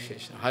the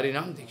initiation,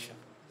 Harinam Diksha.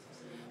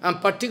 And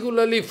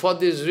particularly for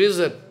this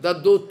reason,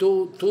 that those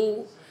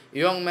two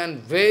young men,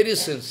 very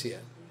sincere,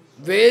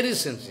 very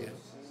sincere.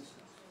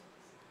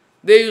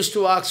 They used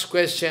to ask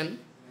question,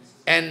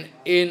 and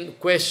in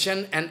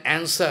question and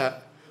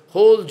answer,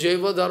 whole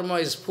Jaiva Dharma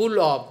is full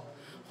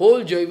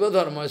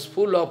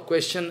of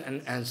question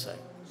and answer.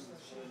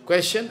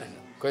 Question and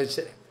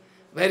question,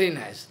 very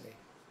nicely.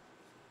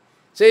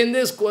 So in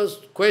this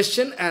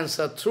question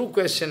answer, through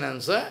question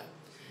answer,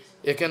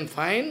 you can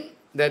find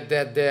that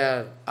they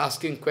are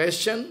asking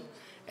question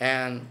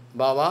and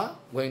Baba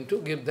going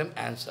to give them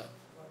answer.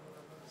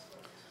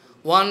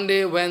 One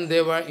day when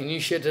they were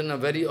initiated in a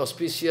very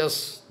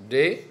auspicious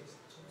day,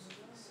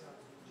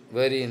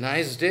 very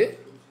nice day,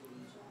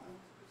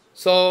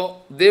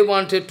 so they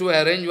wanted to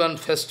arrange one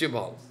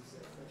festival.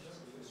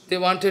 They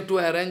wanted to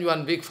arrange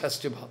one big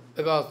festival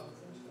because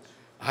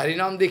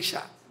Harinam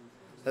Diksha,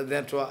 they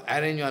had to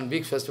arrange one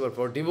big festival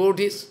for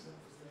devotees.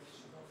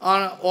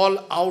 and all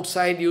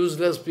outside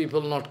useless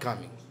people not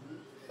coming.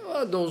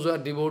 Those who are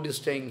devotees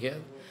staying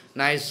here,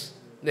 nice,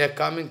 they are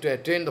coming to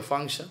attend the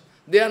function.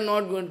 They are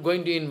not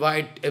going to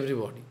invite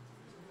everybody.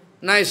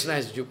 Nice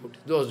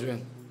devotees, those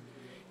doing.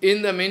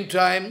 In the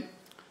meantime,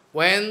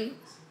 when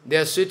they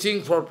are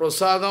sitting for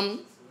prasadam,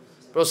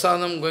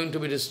 prasadam going to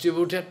be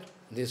distributed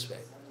this way.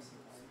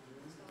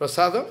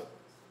 Prasadam.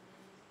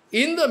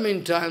 In the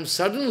meantime,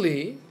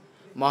 suddenly,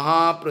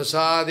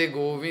 Mahaprasade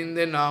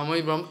Govinde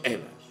Namai Brahm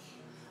Eva.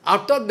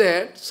 After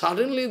that,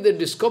 suddenly they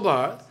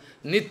discover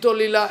Nitya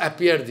Lila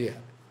appeared there.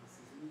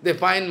 They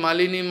find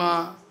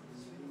Malinima,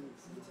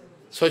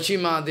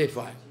 Sochima, they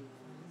find.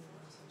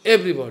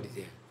 Everybody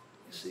there.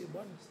 You see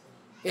what?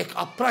 Ek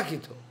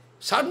aprakito.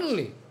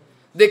 Suddenly,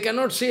 they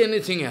cannot see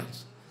anything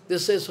else. They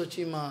say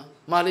Sochima,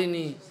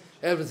 Malini,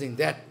 everything,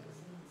 that,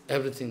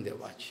 everything they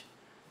watch.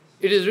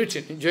 It is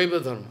written in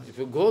Jaiva Dharma. If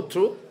you go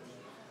through,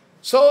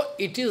 so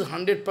it is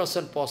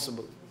 100%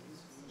 possible.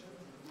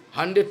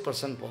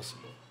 100%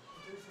 possible.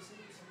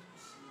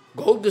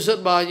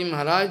 Gaudisat Balaji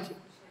Maharaj,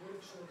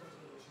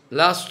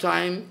 last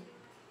time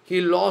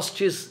he lost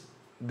his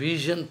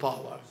vision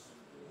power.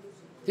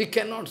 He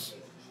cannot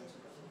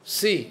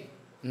see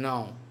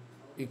now.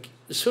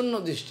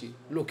 Sunnadishti,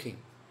 looking.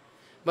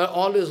 But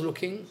always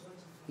looking,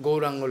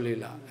 Gauranga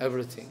Lila,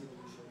 everything.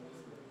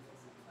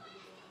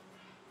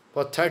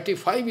 For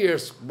 35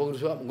 years,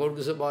 Gaudisat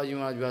Balaji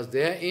Maharaj was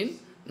there in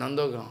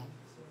Nandagram.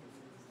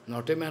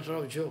 Not a matter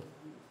of joke.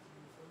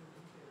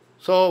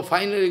 So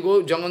finally, go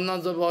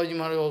Jagannath Babaji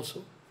Maharaj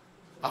also.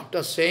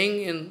 After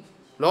staying in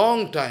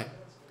long time,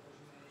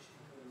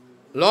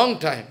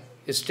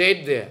 he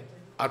stayed there.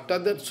 After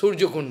that,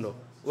 Surjakunda,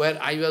 where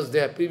I was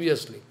there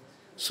previously.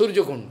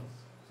 Surjakunda.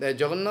 There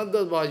Jagannath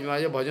Babaji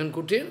Maharaj, Bhajan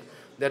Kutir,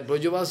 that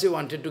Brajavasi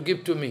wanted to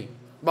give to me.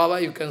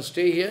 Baba, you can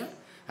stay here,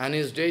 and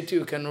his deity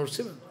you cannot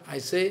see. I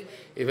say,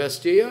 if I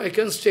stay here, I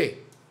can stay.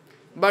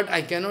 But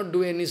I cannot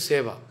do any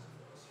seva.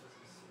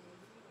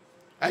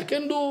 I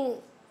can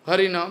do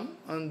Harinam,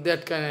 and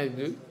that kind I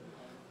do.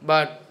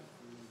 But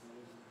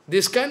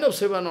this kind of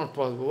seva not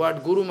possible.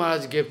 What Guru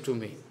Maharaj gave to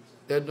me,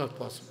 that is not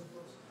possible.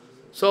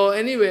 So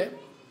anyway,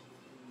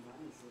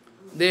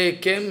 they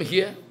came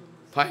here.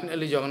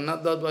 Finally,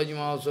 Jagannath Babaji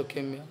Maharaj also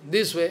came here.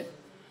 This way,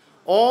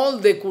 all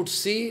they could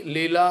see,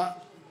 Leela,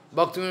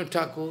 Bhaktivinoda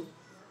Thakur,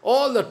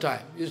 all the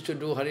time, used to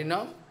do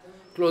Harinam,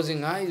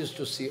 closing eye, used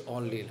to see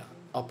all Leela,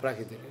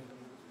 Aprakita Leela.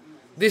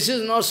 This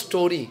is not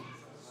story.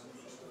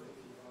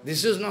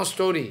 This is not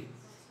story.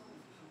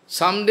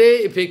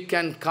 Someday, if it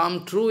can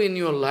come true in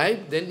your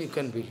life, then you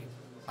can believe.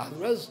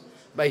 Otherwise,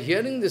 by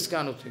hearing this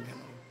kind of thing.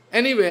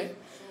 Anyway,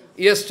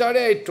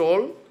 yesterday I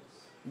told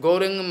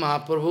Gauranga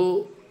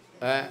Mahaprabhu,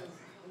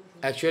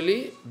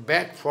 actually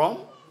back from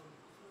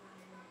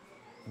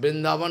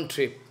Vrindavan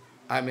trip.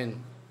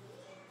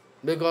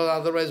 Because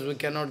otherwise we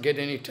cannot get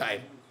any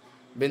time.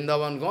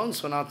 Vrindavan gone,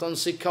 Sanatan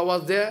Sikha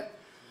was there.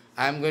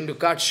 I am going to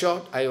cut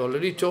short, I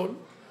already told.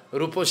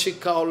 Rupa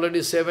Sikha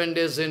already 7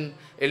 days in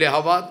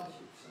Allahabad.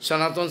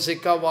 Sanatan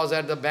Sikha was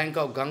at the bank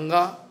of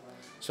Ganga.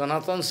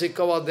 Sanatan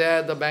Sikha was there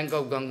at the bank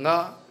of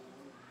Ganga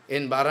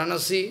in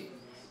Varanasi.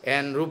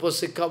 And Rupa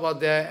Sikha was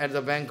there at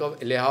the bank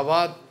of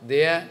Allahabad.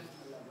 There,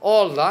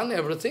 all done,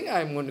 everything.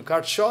 I am going to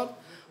cut short.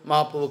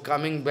 Mahaprabhu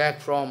coming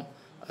back from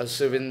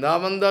Sri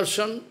Vrindavan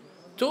Darshan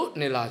to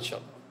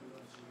Nilachale.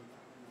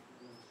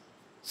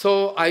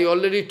 So I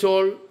already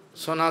told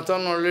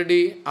Sanatan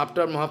already,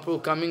 after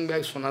Mahaprabhu coming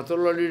back, Sanatan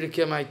already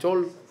came. I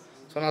told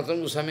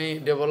Sanatan Goswami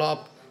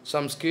developed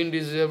some skin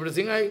disease,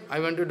 everything. I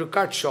wanted to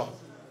cut short.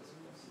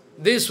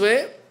 This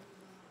way,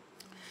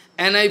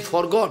 and I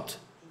forgot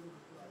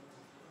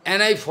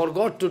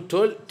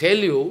to tell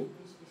you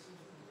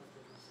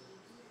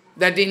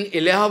that in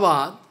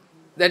Allahabad,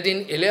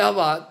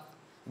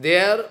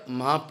 there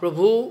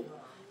Mahaprabhu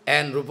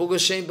and Rupa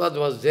Goswami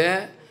was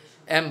there,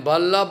 and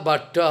Vallabh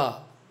Bhatta,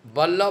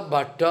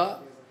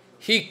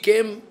 he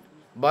came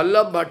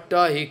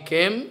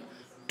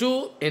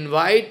to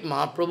invite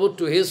Mahaprabhu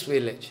to his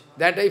village.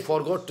 That I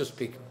forgot to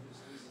speak.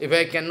 If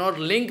I cannot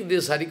link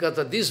this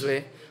Harikatha this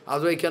way,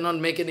 otherwise I cannot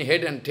make any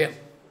head and tail.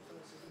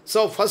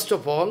 So first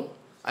of all,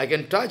 I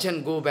can touch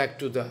and go back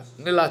to the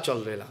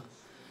Nilachale Leela.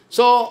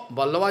 So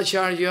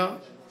Vallabhacharya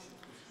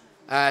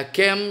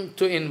came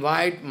to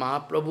invite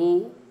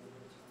Mahaprabhu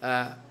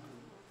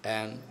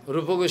and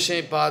Rupa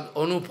Goswami Pad,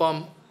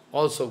 Anupam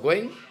also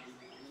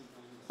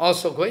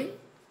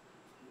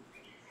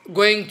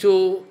going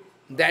to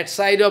that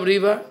side of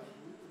river.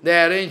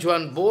 They arranged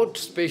one boat,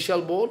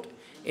 special boat,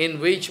 in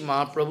which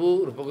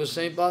Mahaprabhu, Rupa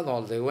Goswami Pad,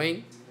 all they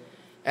going.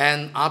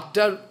 And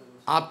after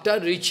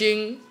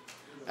reaching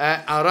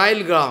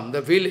Arailgram,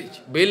 the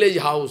village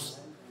house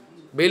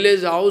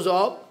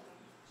of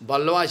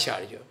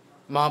Vallabhacharya,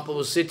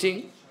 Mahaprabhu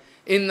sitting.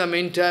 In the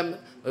meantime,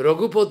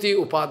 Raghupati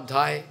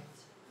Upadhyay,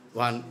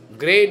 one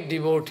great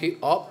devotee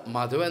of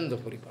Madhavendra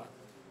Puripad,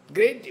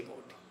 great devotee.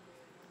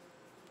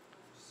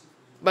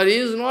 But he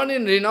is not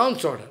in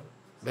renounced order.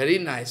 Very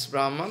nice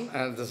Brahman,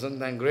 and at the same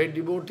time great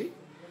devotee.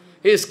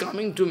 He is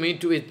coming to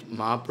meet with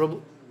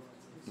Mahaprabhu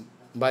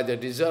by the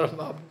desire of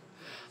Mahaprabhu.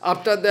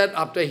 After that,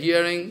 after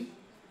hearing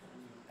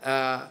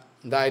the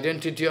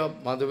identity of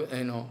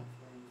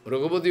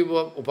Raghupati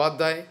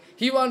Upadhyay,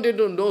 he wanted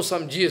to know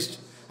some gist.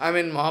 I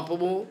mean,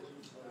 Mahaprabhu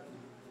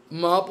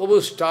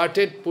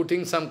started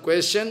putting some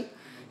question.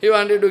 He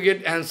wanted to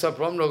get answer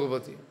from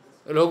Raghupati.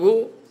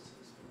 Raghupati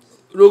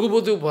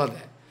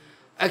Upadhyay.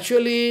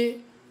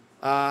 Actually,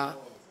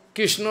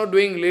 Krishna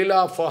doing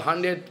Leela for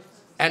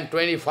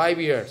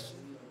 125 years.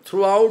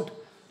 Throughout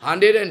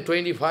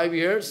 125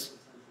 years,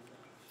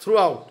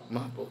 throughout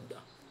Mahaprabhu,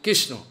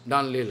 Krishna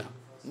done Leela.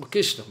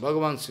 Krishna,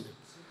 Bhagavan Sri.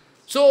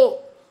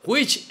 So,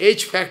 which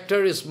age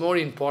factor is more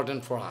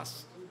important for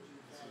us?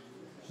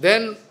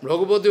 Then,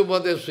 Raghupati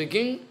Upadhyay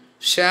speaking,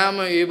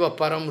 Shyam eva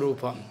param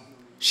rupam.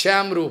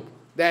 Shyam rup,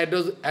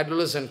 the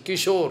adolescent,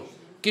 Kishore,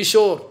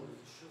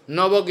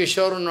 Nava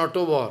Kishore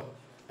Natovar.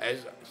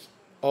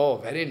 Oh,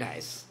 very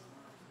nice.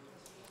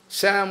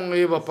 Shyam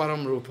eva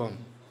param rupam.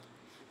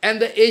 And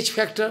the age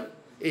factor,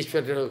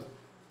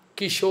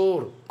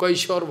 Kishore,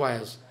 Kaishor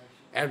Vayas,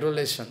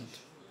 adolescent.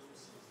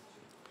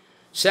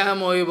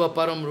 Shyam eva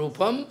param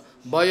rupam,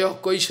 Vaya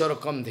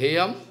Kaisharakam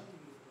dheyam.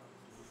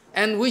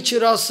 And which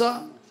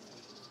rasa?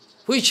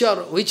 Which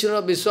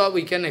rasa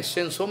we can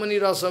exchange so many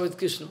rasa with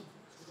Krishna.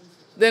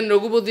 Then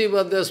Raghupati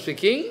Upadhyay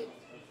speaking,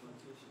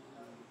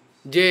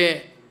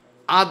 Je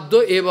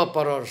Addo eva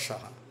pararsa.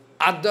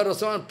 Adda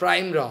rasa is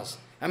prime ras.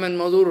 I mean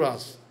Madhur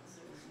ras.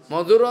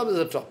 Madhur ras is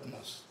the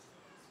topmost.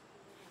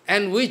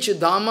 And which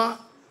Dhamma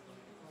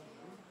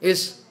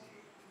is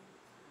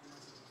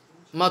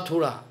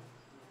Mathura.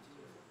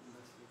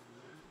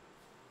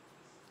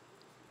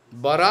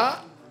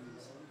 Bara,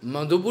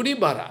 Madhupuri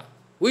Bara.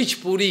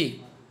 Which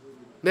Puri?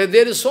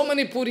 There is so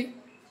many Puri.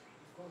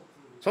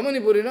 So many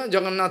Puri, no?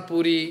 Jagannath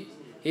Puri,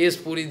 his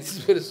Puri, this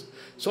Puri.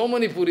 So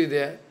many Puri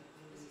there.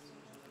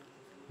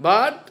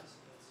 But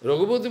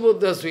Raghupati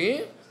Upadhyay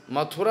saying,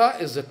 Mathura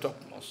is the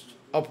topmost.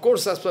 Of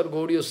course, as per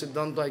Gaudiya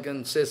Siddhanta, I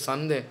can say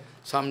someday,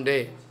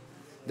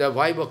 the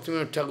why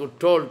Bhaktivinoda Thakur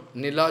told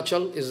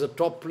Nilachale is the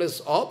top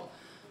place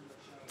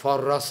for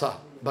rasa,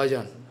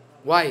 bhajan.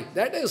 Why?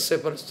 That is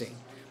separate thing.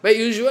 But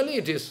usually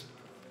it is.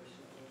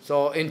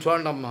 So, in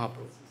front of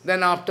Mahaprabhu.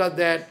 Then after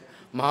that,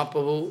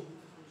 Mahaprabhu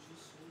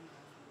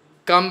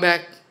come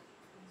back.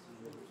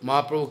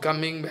 Mahaprabhu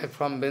coming back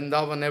from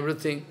Vrindavan,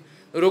 everything.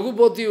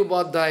 Raghupati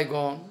Upadhyay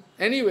gone.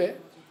 Anyway,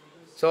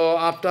 so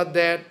after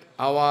that,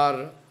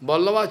 our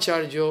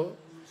Vallabhacharya,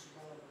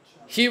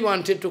 he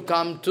wanted to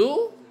come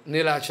to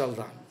Nilachale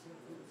Dham.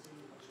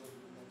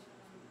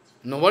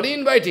 Nobody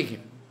inviting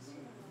him.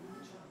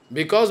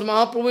 Because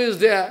Mahaprabhu is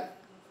there,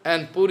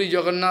 and Puri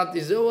Jagannath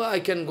is there, oh, I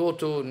can go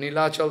to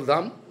Nilachale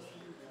Dham.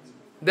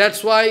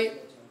 That's why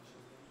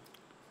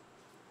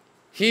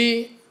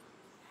he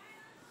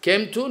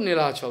came to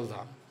Nilachale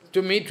Dham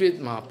to meet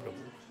with Mahaprabhu.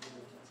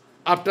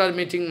 After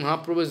meeting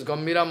Mahaprabhu's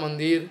Gambhira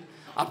Mandir,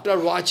 after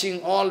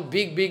watching all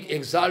big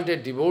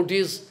exalted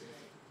devotees,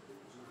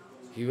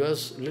 he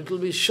was a little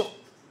bit shocked.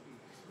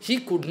 He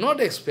could not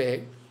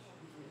expect,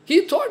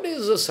 he thought he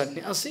is a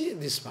sannyasi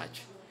this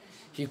much.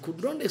 He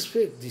could not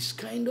expect this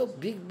kind of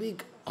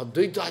big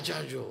Advaita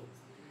Acharya,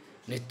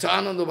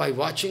 Nityananda, by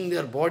watching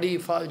their body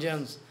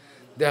effulgence,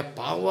 their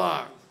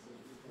power,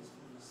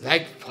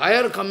 like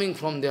fire coming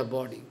from their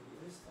body.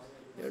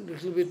 A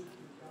little bit.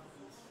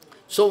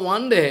 So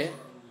one day,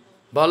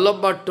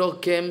 Vallabh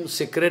Bhatta came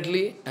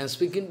secretly and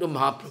speaking to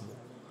Mahaprabhu.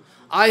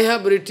 I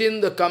have written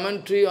the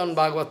commentary on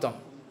Bhagavatam.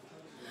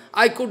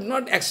 I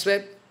cannot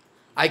accept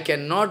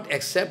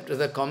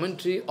the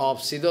commentary of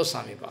Siddha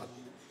Samipad.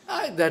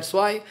 That's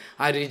why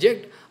I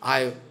reject,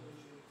 Siddha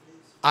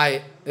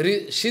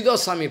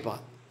Samipad.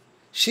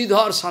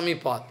 Siddhar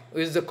Samipad, who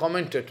is the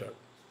commentator.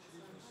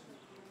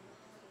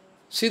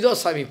 Siddha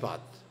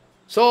Samipad.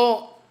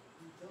 So,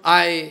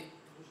 I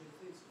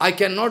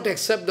cannot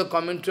accept the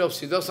commentary of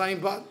Siddha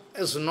Samipad.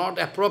 It's not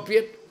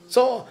appropriate.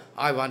 So,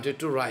 I wanted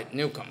to write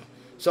newcomer.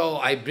 So,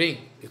 I bring,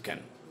 you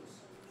can.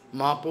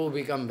 Mahaprabhu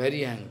become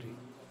very angry.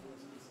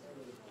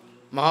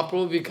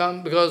 Mahaprabhu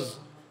become, because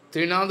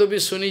Trinadavi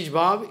Sunij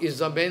Bhav is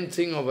the main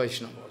thing of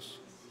Vaishnavas.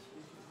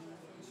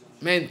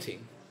 Main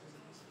thing.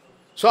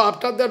 So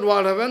after that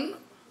what happened?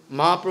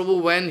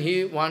 Mahaprabhu, when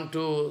he want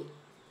to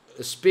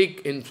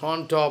speak in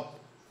front of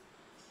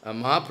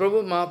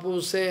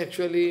Mahaprabhu say,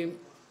 actually,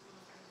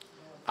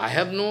 I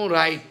have no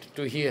right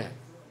to hear.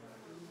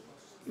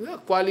 You are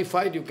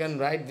qualified, you can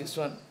write this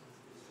one.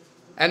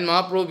 And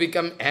Mahaprabhu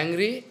become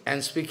angry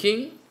and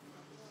speaking,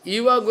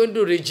 you are going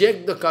to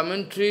reject the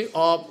commentary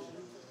of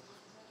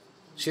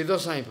Siddha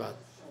Samipad.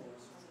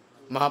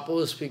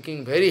 Mahaprabhu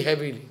speaking very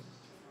heavily.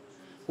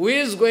 Who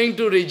is going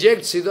to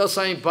reject Siddha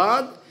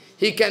Samipad,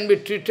 he can be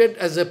treated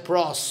as a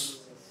pros.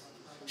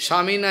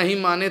 Shami nahi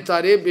mane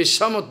tare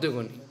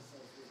vishamatdaguni.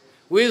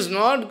 Who is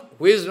not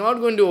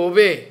going to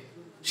obey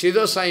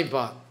Siddha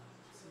Samipad,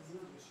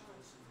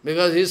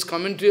 because his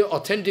commentary,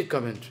 authentic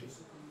commentary,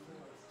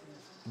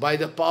 by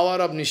the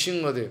power of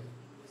Nishingadev.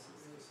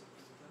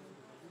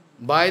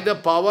 By the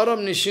power of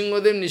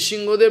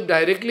Nishingadev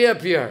directly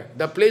appeared.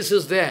 The place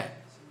is there.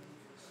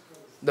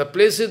 The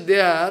place is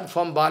there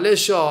from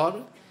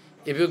Baleshwar.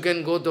 if you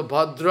can go to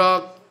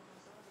Bhadrak,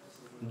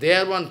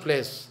 there one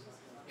place,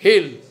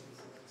 hill,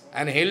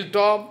 and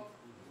hilltop,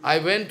 I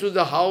went to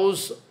the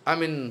house,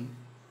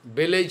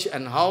 village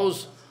and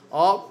house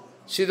of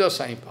Siddha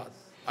Saipad.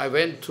 I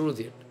went through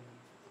it.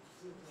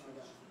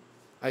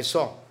 I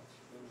saw.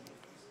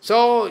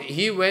 So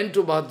he went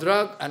to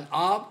Bhadrak and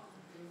up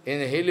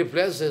in a hilly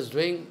place, he is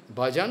doing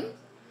bhajan.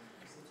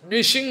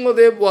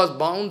 Nrsimhadev was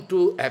bound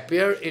to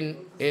appear in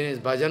his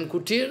bhajan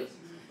kutir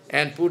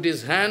and put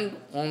his hand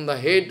on the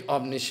head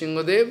of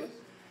Nrsimhadev.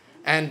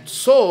 And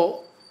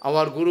so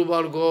our Guru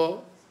Varga,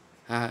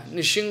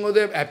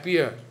 Nrsimhadev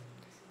appeared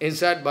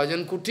inside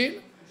bhajan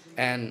kutir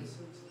and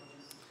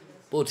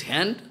put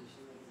hand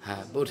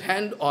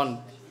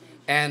on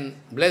and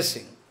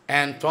blessing.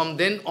 And from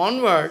then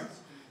onward,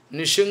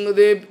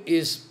 Nrsimhadev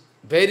is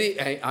very,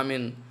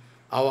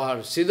 our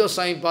Siddha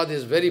Saipad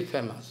is very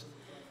famous.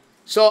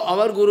 So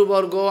our Guru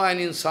Varga and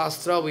in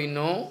Shastra we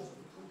know,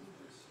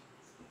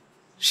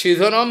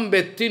 Siddharam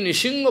Vetti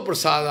Nrsimha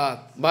Prasadat.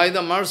 By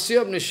the mercy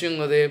of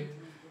Nrsimhadev,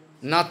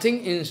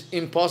 nothing is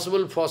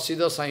impossible for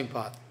Siddha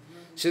Saipad.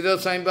 Siddha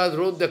Saipad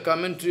wrote the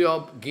commentary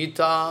of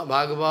Gita,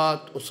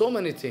 Bhagavat, so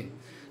many things.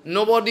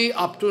 Nobody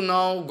up to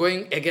now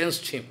going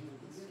against him.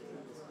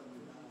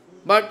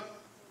 But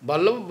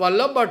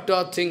Vallabha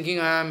Bhatta thinking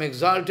I am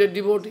exalted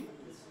devotee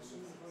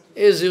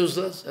is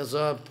useless, as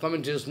a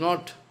commentary is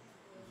not.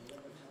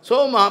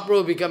 So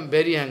Mahaprabhu became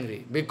very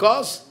angry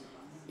because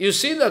you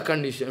see the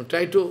condition,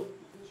 try to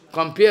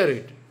compare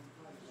it.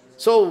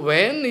 So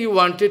when he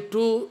wanted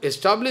to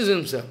establish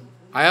himself,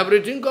 I have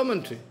written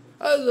commentary,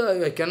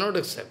 I cannot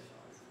accept.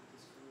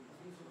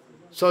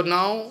 So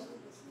now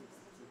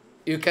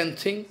you can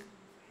think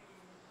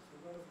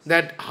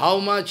that how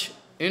much,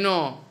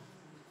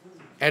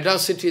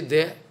 audacity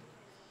there.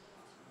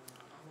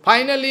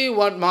 Finally,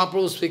 what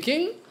Mahaprabhu is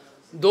speaking,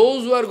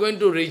 those who are going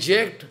to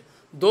reject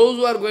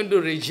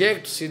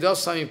Siddha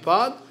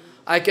Saipad,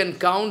 I can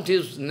count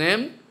his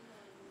name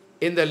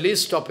in the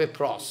list of a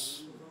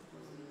pros.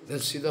 Then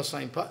Siddha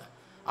Saipad,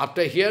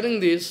 after hearing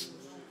this,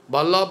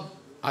 Vallabha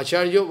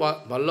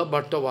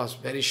Bhatta was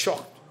very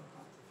shocked.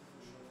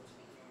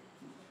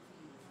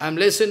 I am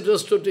less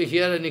interested to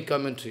hear any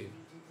commentary.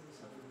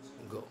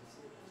 Go.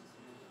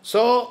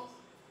 So,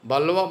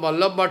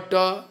 Vallabha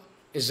Bhatta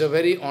is a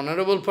very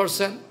honorable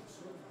person.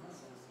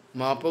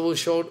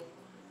 Mahaprabhu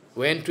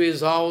went to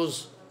his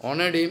house,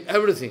 honored him,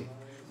 everything.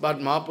 But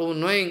Mahaprabhu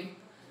knowing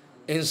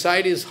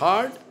inside his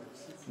heart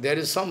there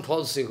is some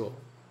false ego.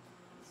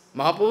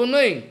 Mahaprabhu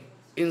knowing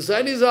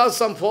inside his heart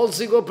some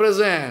false ego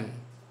present.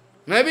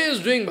 Maybe he is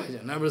doing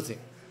bhajan, everything.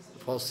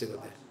 False ego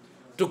there.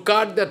 To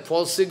cut that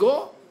false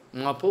ego,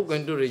 Mahaprabhu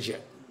going to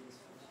reject.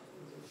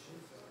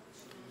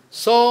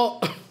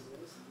 So,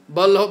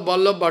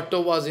 Vallabha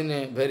Bhatta was in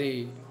a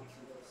very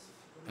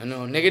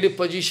negative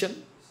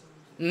position.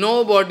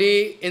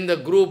 Nobody in the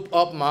group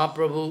of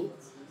Mahaprabhu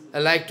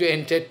liked to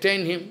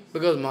entertain him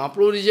because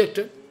Mahaprabhu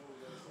rejected.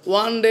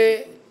 One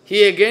day,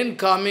 he again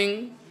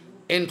coming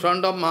in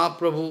front of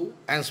Mahaprabhu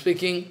and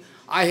speaking,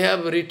 I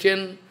have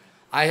written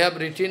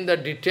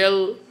the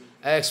detailed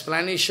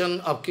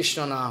explanation of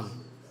Krishna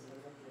Nam.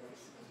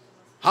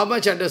 How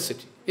much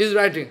audacity? He is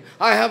writing,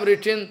 I have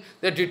written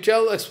the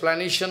detailed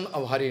explanation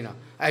of Harina,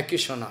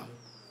 Krishna Nam.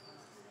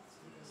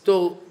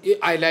 So,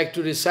 I like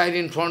to recite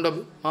in front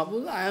of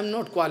Mahaprabhu, I am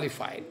not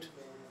qualified.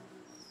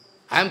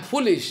 I am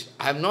foolish.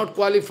 I am not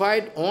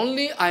qualified.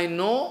 Only I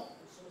know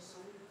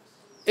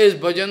is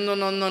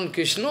Bhajandanandan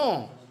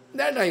Krishna.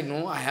 That I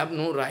know. I have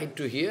no right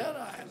to hear.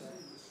 I have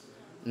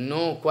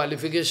no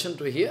qualification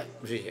to hear.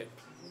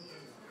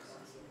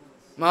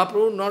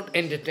 Mahaprabhu not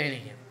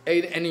entertaining him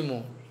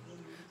anymore.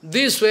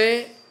 This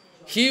way,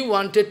 he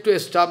wanted to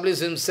establish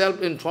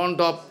himself in front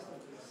of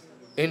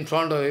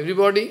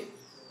everybody.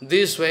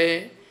 This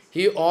way,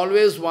 he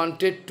always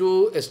wanted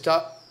to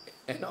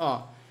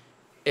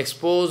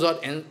expose or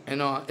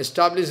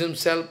establish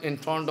himself in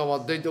front of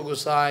Advaita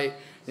Gosai,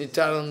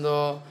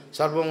 Nityananda,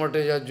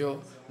 Sarvamatajajo,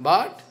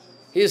 but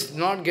he is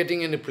not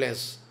getting any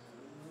place.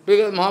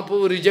 Because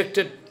Mahaprabhu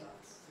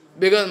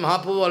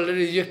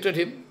already rejected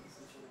him.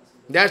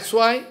 That's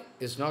why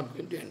he is not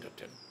going to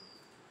entertain.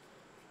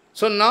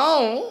 So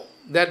now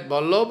that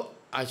Vallabha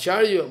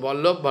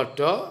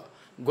Bhatta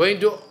going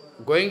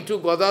to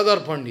Gadadhar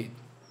Pandit.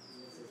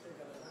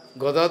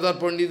 Gadadhar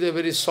Pandit is a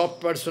very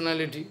soft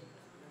personality.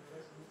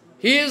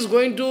 He is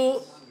going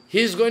to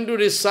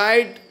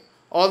recite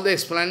all the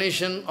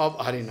explanation of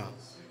Harinam.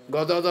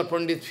 Gadadhar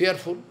Pandit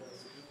fearful,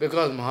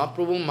 because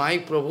Mahaprabhu, my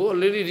Prabhu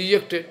already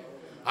rejected.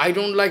 I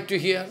don't like to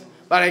hear,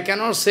 but I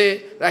cannot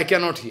say, I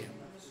cannot hear.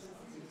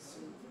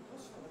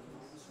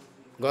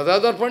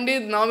 Gadadhar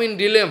Pandit now in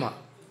dilemma.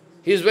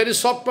 He is very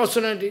soft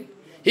personality.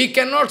 He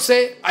cannot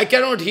say, I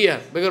cannot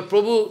hear, because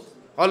Prabhu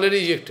already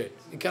rejected.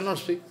 He cannot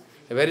speak.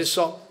 Very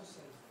soft.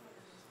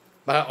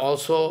 But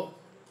also,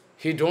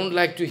 he don't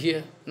like to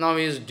hear. Now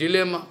he is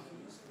dilemma.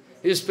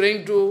 He is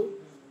praying to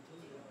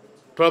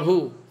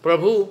Prabhu.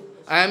 Prabhu,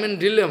 I am in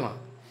dilemma.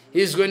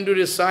 He is going to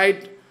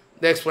recite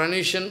the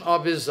explanation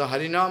of his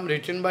Harinam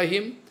written by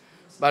him.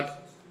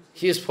 But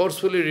he is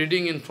forcefully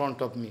reading in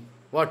front of me.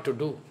 What to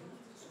do?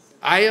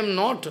 I am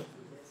not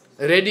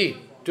ready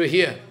to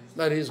hear,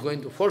 but he is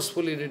going to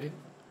forcefully reading.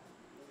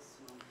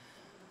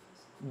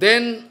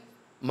 Then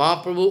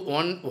Mahaprabhu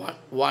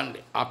one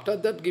day, after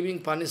that giving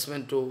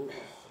punishment to,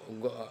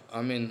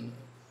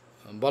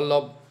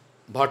 Vallabh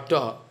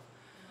Bhatta,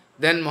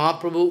 then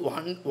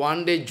Mahaprabhu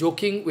one day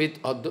joking with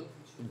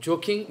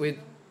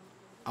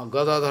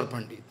Gadadhar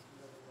Pandit.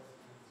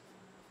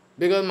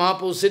 Because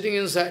Mahaprabhu sitting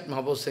inside,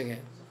 Mahaprabhu saying,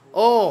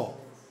 oh,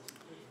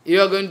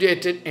 you are going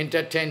to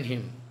entertain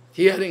him,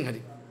 hearing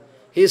Hari.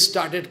 He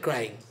started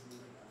crying.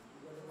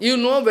 You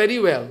know very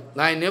well,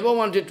 I never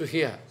wanted to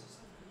hear.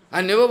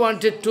 I never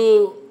wanted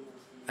to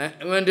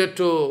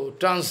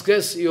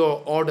transgress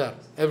your order,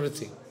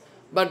 everything.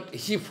 But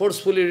he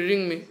forcefully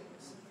reading me.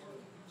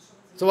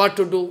 So what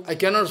to do? I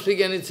cannot speak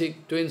anything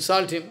to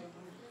insult him.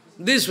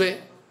 This way.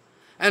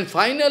 And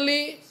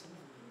finally,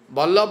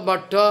 Vallabh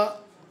Bhatta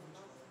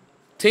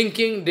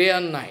thinking day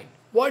and night.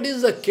 What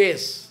is the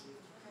case?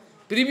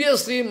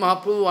 Previously,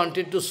 Mahaprabhu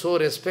wanted to show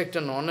respect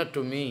and honor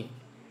to me.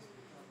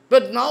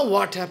 But now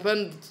what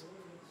happened?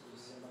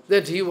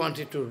 That he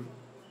wanted to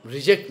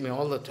reject me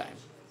all the time.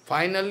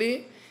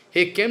 Finally,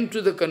 he came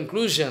to the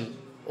conclusion,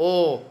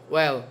 oh,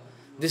 well,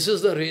 this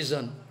is the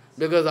reason,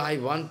 because I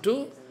want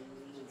to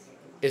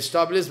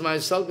establish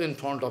myself in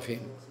front of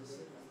him.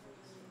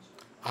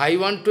 I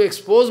want to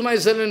expose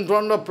myself in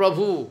front of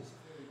Prabhu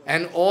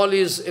and all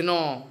his,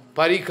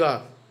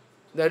 parikar.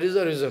 That is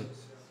the reason.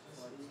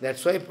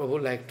 That's why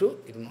Prabhu liked to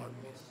ignore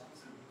me.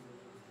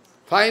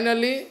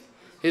 Finally,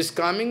 he is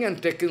coming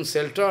and taking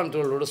shelter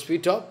until lotus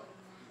feet up.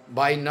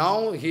 By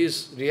now, he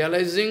is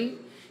realizing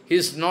he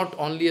is not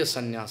only a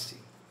sannyasi.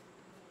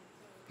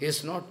 He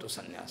is not a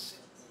sannyasi.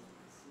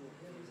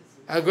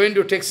 I am going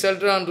to take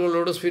shelter until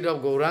lotus feet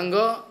of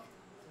Gauranga,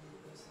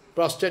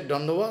 prostrate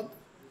Dandavad.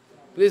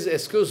 Please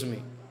excuse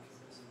me.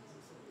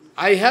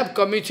 I have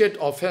committed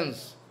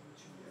offense.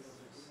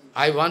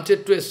 I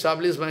wanted to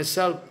establish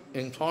myself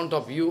in front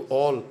of you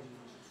all.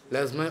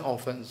 That's my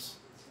offense.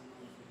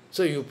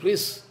 So you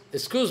please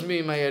excuse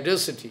me my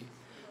audacity.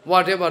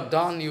 Whatever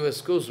done, you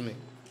excuse me.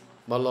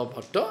 Vallabh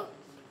Bhatta.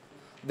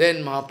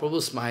 Then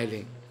Mahaprabhu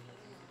smiling.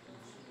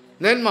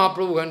 Then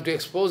Mahaprabhu going to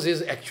expose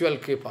his actual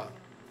kripa.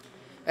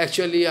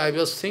 Actually, I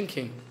was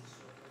thinking,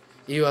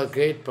 you are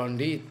great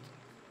Pandit,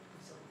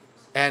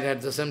 and at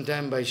the same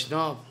time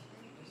Vaishnava.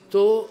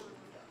 So,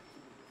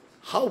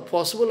 how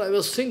possible? I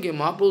was thinking,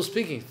 Mahaprabhu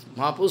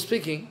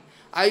speaking,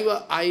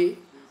 I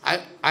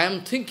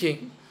am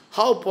thinking,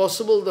 how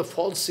possible the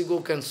false ego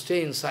can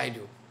stay inside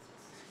you?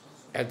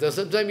 At the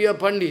same time, you are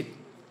Pandit,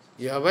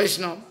 you are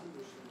Vaishnava.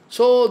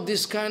 So,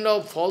 this kind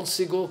of false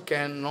ego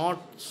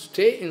cannot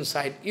stay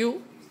inside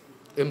you.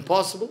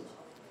 Impossible.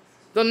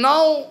 So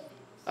now,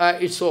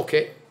 it's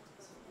okay.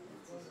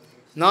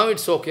 Now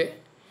it's okay.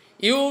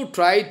 You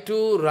try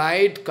to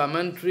write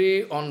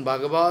commentary on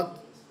Bhagavad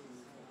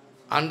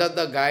under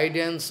the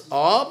guidance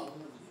of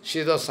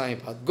Siddha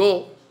Saipad.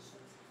 Go.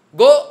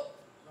 Go.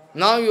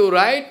 Now you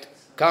write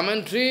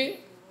commentary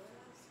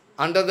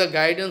under the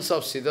guidance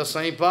of Siddha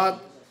Saipad.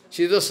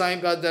 Siddha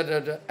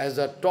Saipad as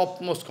the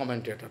topmost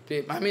commentator.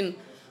 It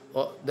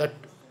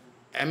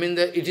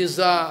is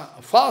a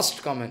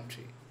fast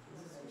commentary.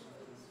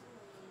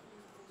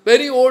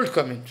 Very old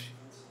commentary.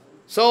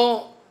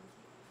 So,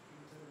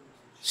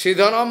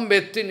 Siddharam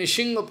Vetti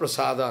Nishinga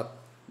Prasadat,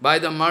 by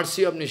the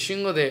mercy of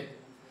Nishingadev,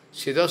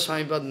 Siddha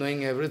Saipad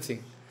knowing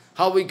everything.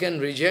 How we can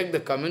reject the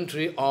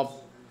commentary of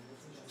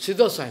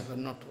Siddha Saipad?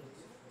 Not all.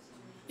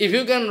 If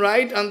you can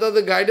write under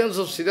the guidance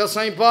of Siddha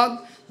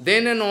Saipad,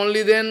 then and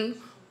only then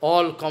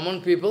all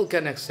common people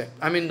can accept.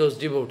 Those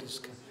devotees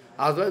can.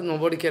 Otherwise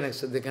nobody can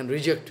accept, they can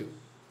reject you.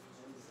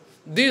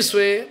 This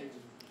way,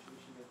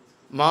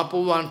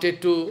 Mahaprabhu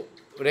wanted to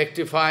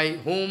rectify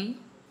whom?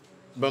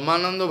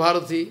 Brahmananda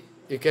Bharati,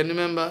 you can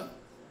remember.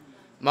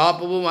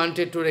 Mahaprabhu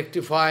wanted to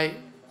rectify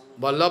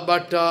Vallabh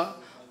Bhatta,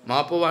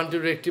 Mahaprabhu wanted to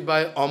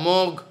rectify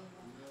Amog,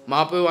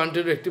 Mahaprabhu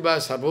wanted to rectify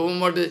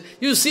Sarvabhauma.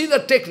 You see the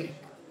technique.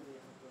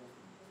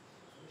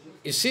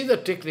 You see the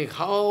technique,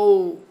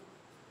 how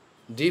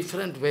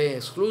different way,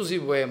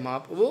 exclusive way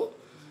Mahaprabhu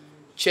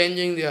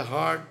changing their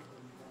heart.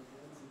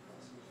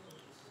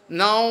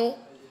 Now,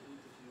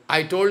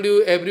 I told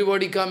you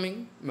everybody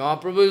coming,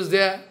 Mahaprabhu is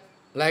there,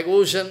 like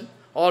ocean,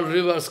 all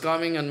rivers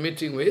coming and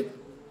meeting with.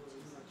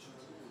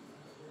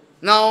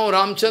 Now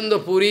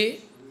Ramchandra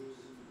Puri,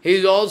 he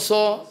is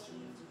also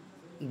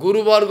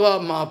Guru Varga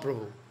of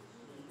Mahaprabhu,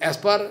 as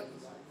per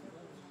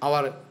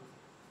our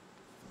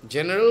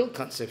general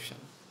conception.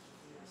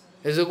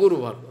 He is a Guru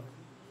Varga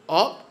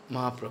of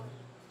Mahaprabhu.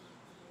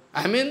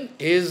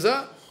 He is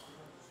a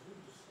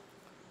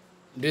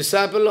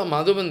disciple of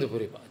Madhavendra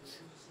Puripad.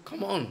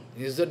 Come on,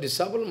 he is the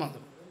disciple of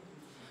Madhavendra.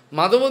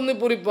 Madhavendra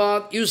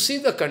Puripad, you see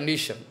the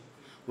condition.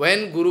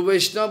 When Guru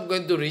Vaishnava is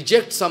going to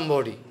reject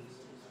somebody,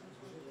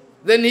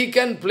 then he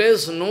can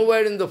place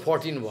nowhere in the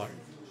 14 world.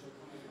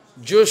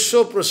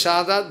 Josho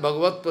prasadat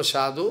bhagavat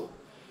prasado,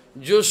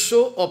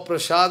 Josho o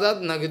prasadat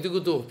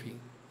nagadigutopi.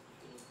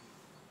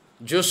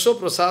 Josho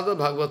prasadat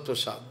bhagavat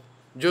prasado.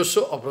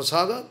 Josho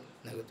aprasadat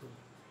negatu.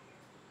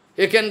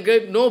 He can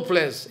get no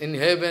place in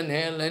heaven,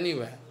 hell,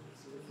 anywhere.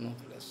 No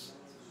place.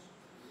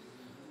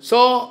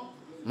 So,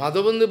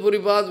 Madhavendra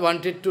Puripad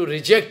wanted to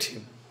reject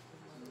him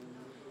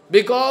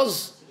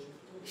because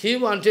he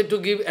wanted to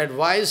give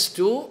advice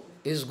to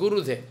his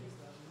Gurudev.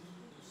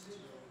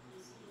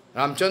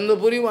 Ramchandra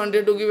Puri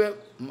wanted to give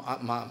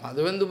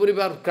Madhavendra Puri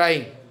was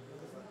crying.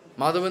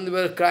 Madhavendra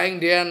was crying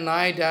day and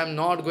night, I am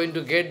not going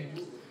to get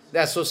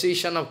the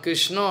association of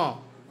Krishna,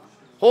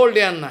 whole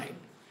day and night.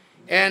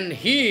 And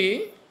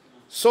he,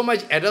 so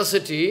much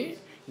audacity,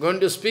 going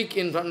to speak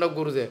in front of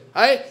Gurudev.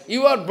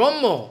 You are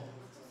Brahma.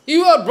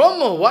 You are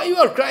Brahma. Why you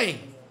are crying?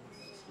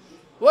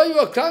 Why you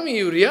are crying?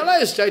 You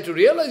realize, try to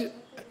realize.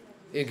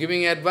 He is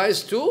giving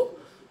advice to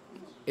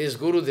his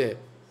Gurudev.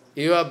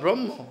 You are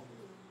Brahma.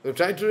 You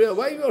try to realize,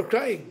 why you are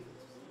crying?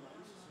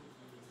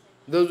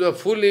 Those who are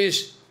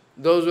foolish,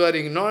 those who are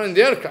ignorant,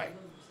 they are crying,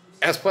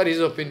 as per his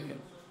opinion.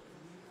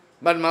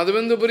 But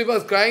Madhavendra Puri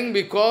was crying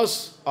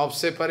because of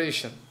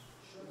separation.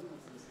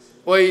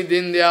 Oi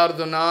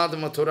dindyardhanad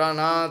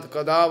mathuranad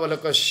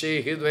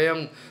kadavalakashe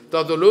hidvayam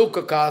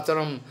tadaloka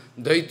kataram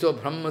daito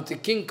brahmati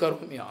king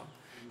karumya.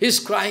 He is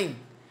crying.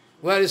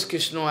 Where is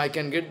Krishna? I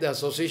can get the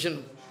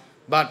association.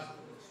 But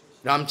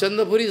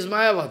Ramchandra Puri is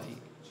Mayavadi.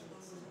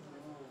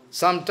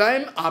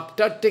 Sometime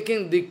after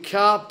taking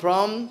Diksha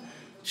from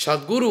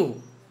Sadguru,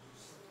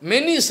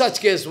 many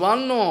such cases,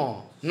 one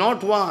no,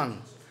 not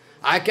one.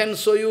 I can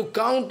show you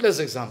countless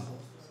examples.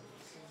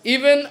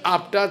 Even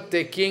after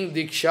taking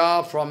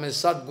Diksha from a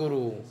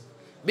Sadguru,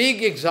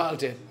 big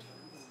exalted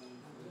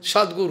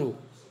Sadguru,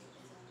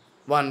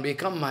 one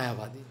become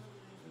Mayavadi.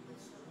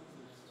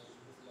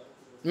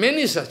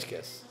 Many such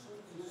cases.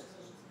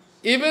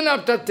 Even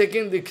after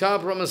taking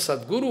Diksha from a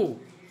Sadguru,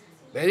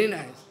 very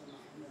nice.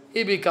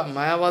 He become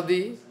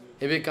Mayavadi,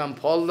 he become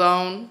fall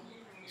down,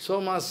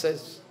 so much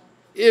says.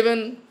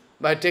 Even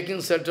by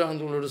taking shelter on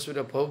the lotus feet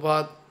of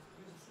Prabhupada,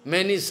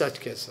 many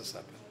such cases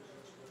happen.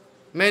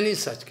 Many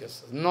such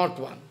cases, not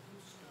one.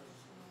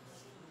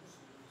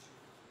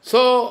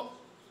 So,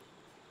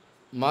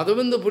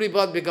 Madhavendra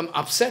Puripad become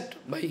upset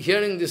by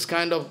hearing this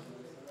kind of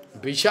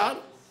vichar.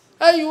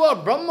 Hey, you are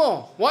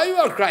Brahma, why you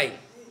are crying?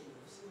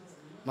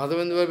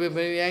 Madhavendra will be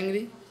very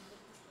angry.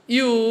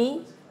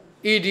 You,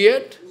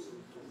 idiot,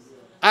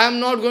 I am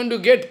not going to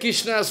get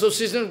Krishna,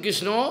 association of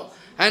Krishna,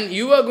 and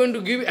you are going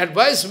to give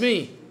advice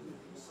me.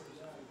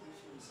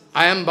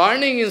 I am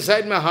burning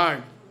inside my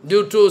heart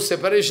due to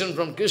separation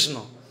from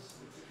Krishna.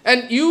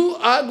 And you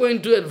are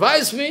going to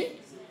advise me,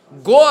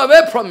 go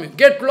away from me,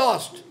 get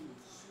lost.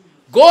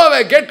 Go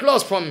away, get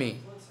lost from me.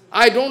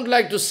 I don't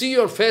like to see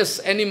your face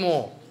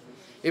anymore.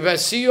 If I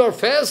see your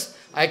face,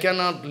 I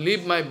cannot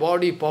live my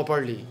body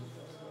properly.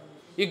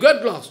 You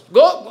get lost,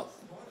 go.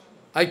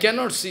 I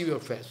cannot see your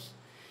face.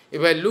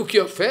 If I look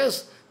your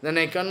face, then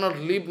I cannot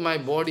live my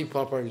body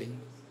properly.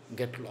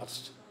 Get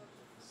lost.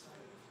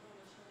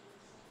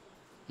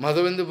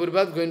 Madhavendra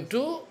Puripad is going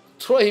to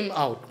throw him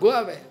out. Go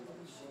away.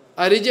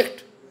 I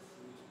reject.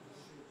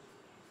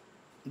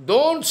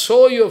 Don't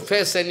show your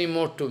face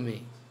anymore to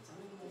me.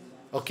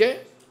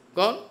 Okay?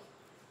 Gone?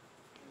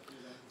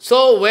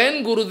 So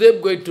when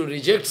Gurudev going to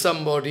reject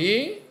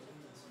somebody,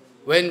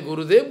 when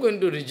Gurudev going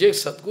to reject,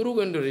 Sadguru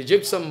going to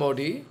reject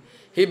somebody,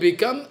 he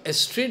become a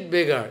street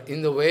beggar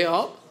in the way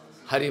of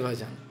Hari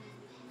Bhajan.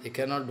 He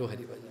cannot do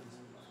Hari Bhajan.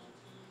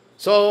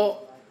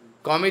 So,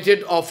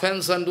 committed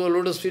offense unto a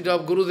lotus feet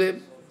of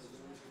Gurudev.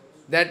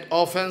 That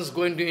offense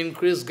going to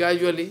increase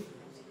gradually.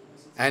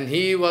 And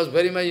he was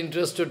very much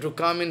interested to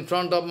come in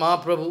front of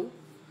Mahaprabhu.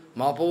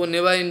 Mahaprabhu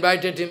never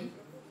invited him.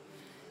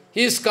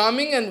 He is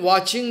coming and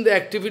watching the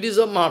activities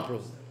of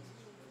Mahaprabhu.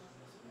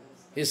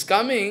 He is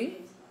coming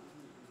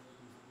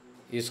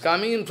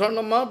in front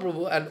of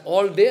Mahaprabhu and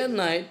all day and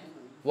night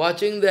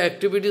watching the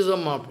activities of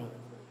Mahaprabhu.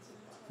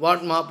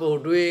 What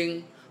Mahaprabhu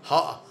doing,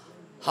 how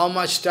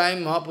much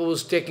time Mahaprabhu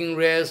is taking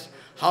rest,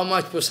 how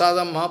much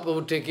prasadam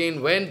Mahaprabhu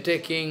taking,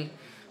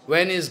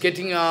 when he is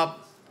getting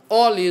up,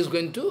 all he is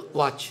going to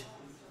watch.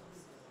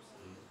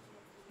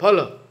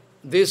 Follow.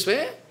 This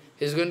way,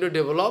 he is going to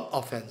develop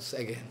offense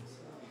again.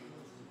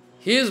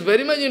 He is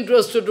very much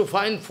interested to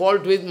find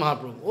fault with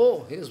Mahaprabhu.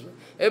 Oh,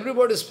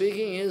 everybody is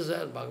speaking, he is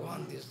that,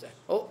 Bhagavan, this, that.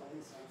 Oh,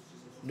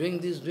 doing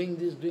this.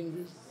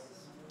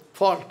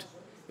 Fault.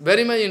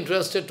 Very much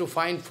interested to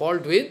find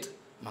fault with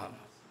Mahaprabhu.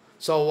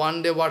 So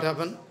one day what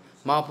happened?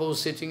 Mahaprabhu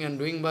sitting and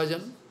doing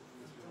bhajan.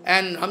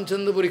 And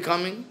Ramchandra Puri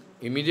coming.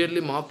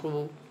 Immediately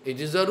Mahaprabhu,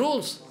 it is the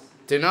rules.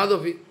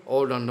 Trinadapi,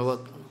 oh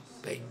Dandavat,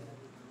 pay.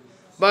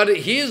 But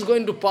he is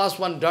going to pass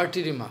one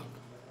dirty remark.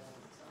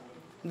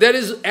 There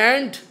is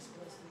ant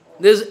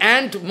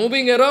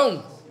moving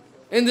around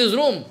in this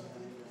room.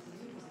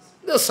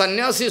 The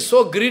sannyasi is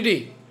so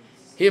greedy.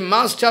 He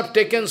must have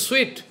taken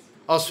sweet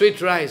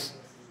rice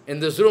in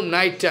this room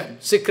night time,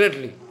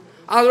 secretly.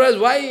 Otherwise,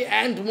 why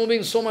ant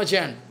moving so much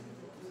ant?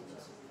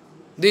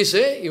 This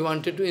way, he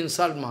wanted to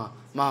insult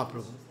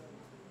Mahaprabhu.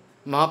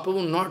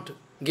 Mahaprabhu not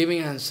giving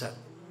answer.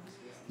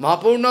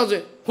 Mahaprabhu not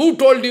say, who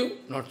told you?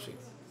 Not saying.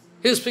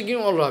 He is speaking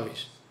all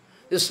rubbish.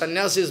 This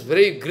sannyasi is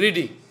very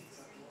greedy.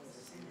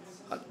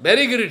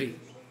 Very greedy.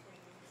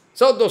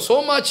 So, though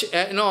so much,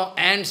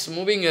 ants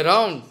moving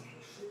around,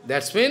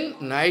 that's mean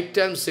night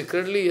time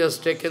secretly he has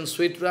taken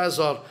sweet rice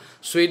or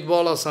sweet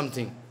ball or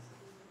something.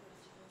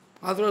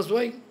 Otherwise,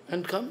 why?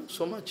 And come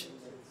so much.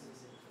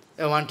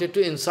 I wanted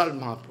to insult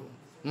Mahaprabhu.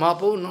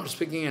 Mahaprabhu not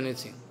speaking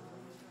anything.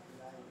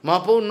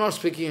 Mahaprabhu not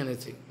speaking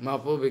anything.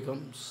 Mahaprabhu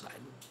becomes silent.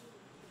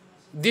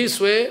 This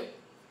way,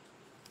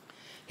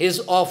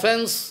 his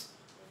offense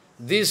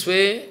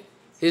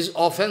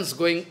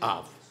going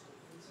up.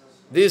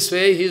 This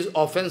way, his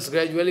offense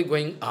gradually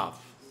going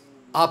up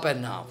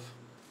and up.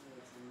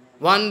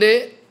 One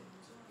day,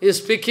 he is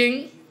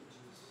speaking,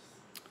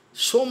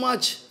 so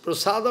much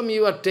prasadam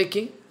you are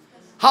taking,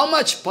 how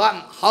much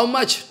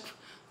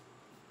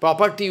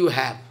property you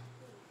have?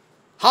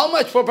 How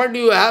much property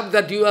you have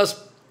that you are,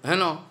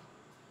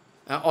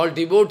 all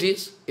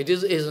devotees, it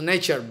is his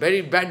nature,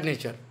 very bad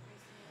nature.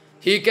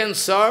 He can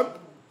serve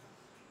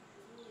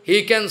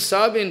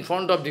in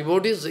front of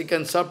devotees, he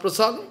can serve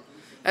prasadam.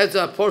 As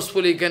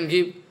forcefully he can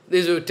give,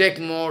 this will take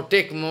more,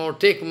 take more,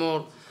 take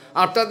more.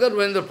 After that,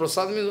 when the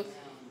prasadam is,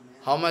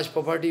 how much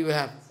property you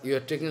have? You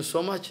are taking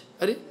so much.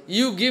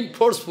 You give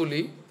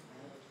forcefully,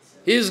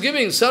 he is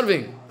giving,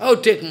 serving. Oh,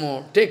 take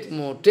more, take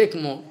more, take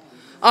more.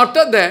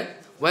 After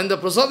that, when the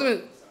prasadam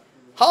is,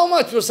 how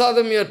much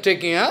prasadam you are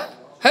taking, huh?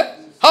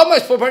 How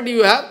much property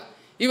you have?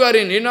 You are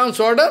in renounce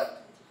order?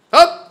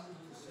 Up!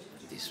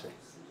 This way.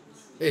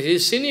 He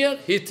is senior,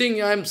 he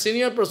thinks I am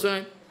senior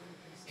person.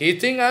 He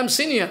thinks I am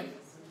senior.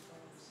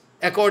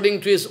 According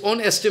to his own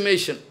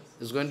estimation,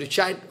 he is going to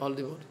chide all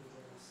the devotees.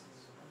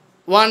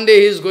 One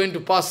day he is going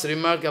to pass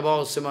remark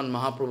about Sriman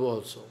Mahaprabhu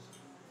also.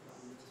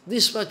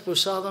 This much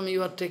prasadam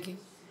you are taking?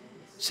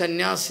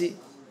 Sannyasi,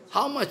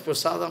 how much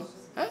prasadam?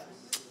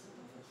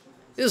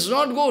 It's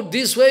not good.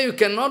 This way you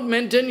cannot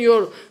maintain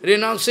your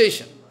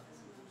renunciation.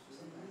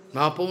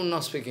 Mahaprabhu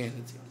not speaking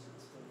anything.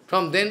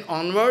 From then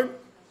onward,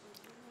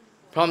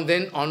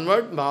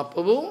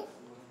 Mahaprabhu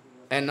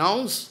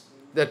announced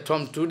that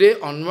from today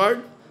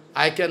onward,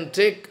 I can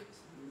take,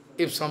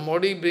 if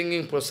somebody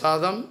bringing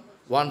prasadam,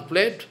 1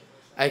 plate,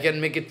 I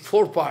can make it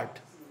 4 part.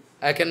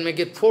 I can make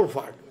it 4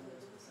 part.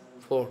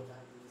 4.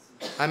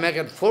 I make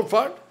it 4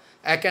 part.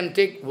 I can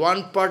take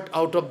 1 part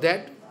out of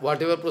that,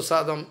 whatever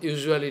prasadam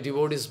usually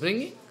devotees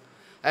bringing.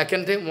 I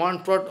can take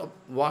 1/4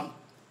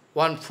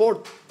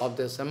 of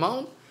this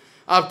amount.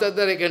 After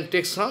that I can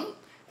take some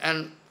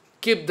and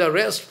keep the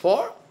rest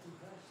for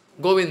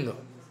Govinda.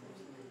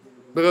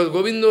 Because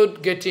Govinda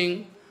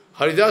getting,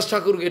 Haridas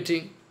Thakur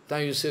getting,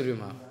 then you see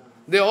Mahaprabhu.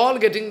 They are all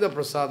getting the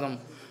prasadam,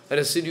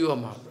 residue of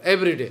Mahaprabhu,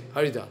 every day,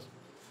 Haridas.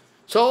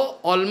 So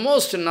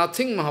almost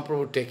nothing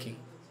Mahaprabhu taking.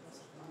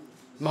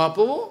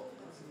 Mahaprabhu,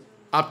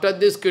 after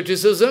this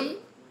criticism,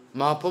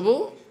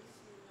 Mahaprabhu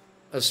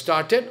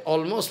started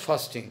almost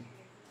fasting.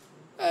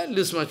 And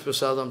this much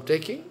prasadam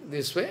taking,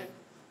 this way.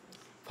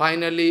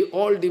 Finally,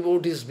 all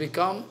devotees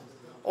become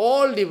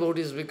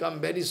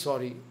very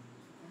sorry.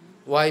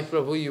 Why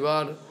Prabhu you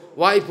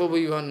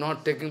are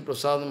not taking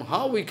prasadam?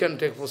 How we can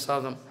take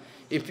prasadam?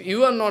 If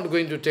you are not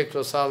going to take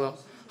prasadam,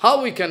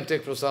 how we can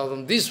take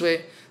prasadam? This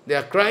way, they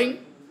are crying.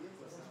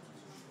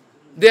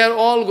 They are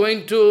all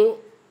going to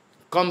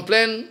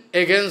complain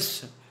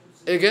against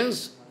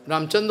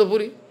Ramchandra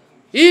Puri.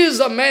 He is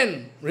the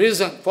main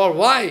reason for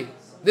why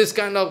this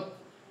kind of...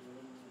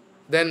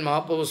 Then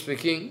Mahaprabhu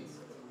speaking,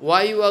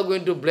 why you are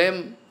going to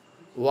blame?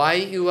 Why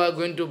you are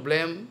going to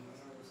blame?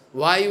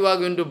 Why you are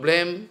going to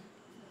blame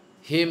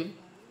him,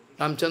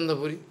 Ramchandra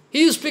Puri?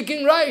 He is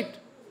speaking right.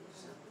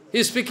 He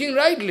is speaking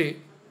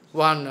rightly.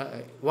 One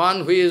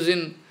who is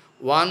in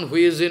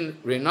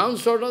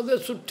renounced order,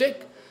 that should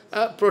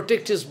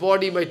protect his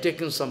body by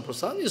taking some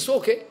prasad. It's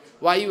okay.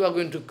 Why you are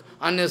going to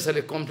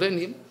unnecessarily complain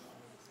him?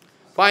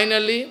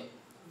 Finally,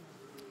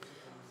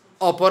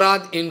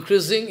 aparad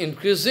increasing,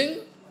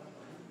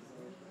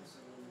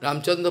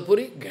 Ramchandra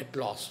Puri get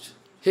lost.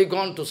 He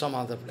gone to some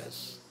other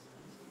place.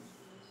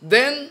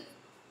 Then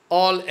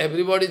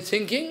everybody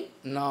thinking,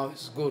 now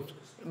it's good.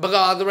 Because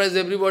otherwise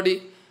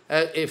everybody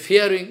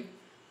fearing,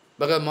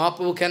 because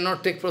Mahaprabhu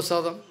cannot take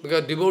prasadam,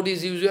 because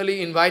devotees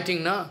usually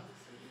inviting, na?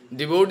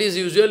 Devotees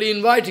usually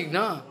inviting,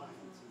 na?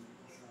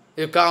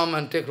 You come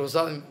and take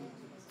prasadam.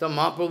 The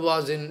Mahaprabhu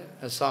was in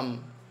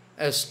some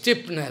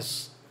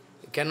stiffness.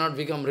 He cannot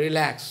become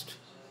relaxed.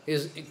 He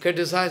is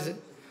criticizing.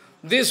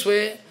 This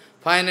way,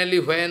 finally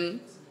when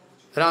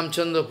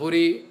Ramchandra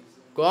Puri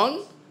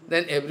gone,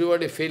 then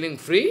everybody feeling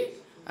free,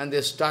 and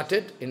they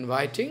started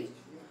inviting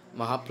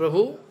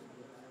Mahaprabhu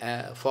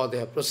for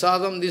their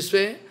prasadam this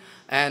way.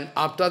 And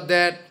after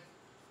that,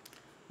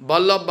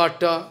 Vallabh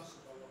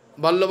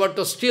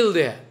Bhatta still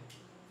there.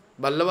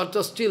 Vallabh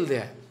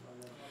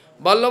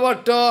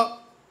Bhatta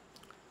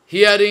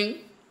hearing,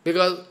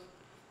 because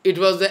it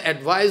was the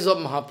advice of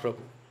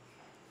Mahaprabhu.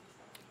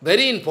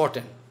 Very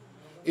important.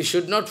 You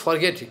should not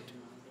forget it.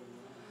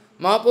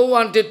 Mahaprabhu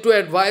wanted to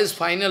advise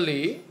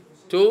finally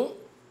to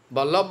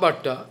Vallabh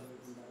Bhatta.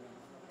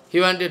 He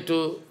wanted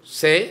to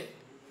say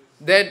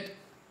that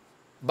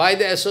by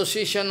the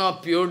association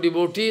of pure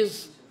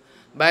devotees,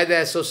 by the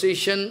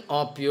association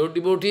of pure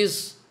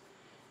devotees,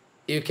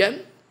 you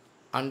can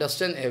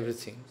understand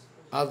everything.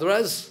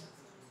 Otherwise,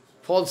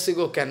 false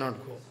ego cannot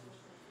go.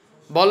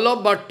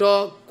 Vallabha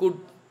Bhatta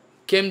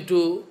came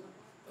to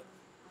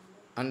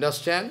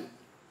understand,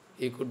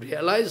 he could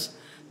realize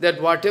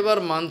that whatever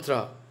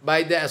mantra,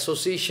 by the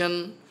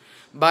association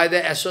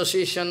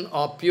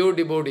of pure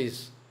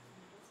devotees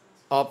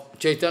of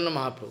Chaitanya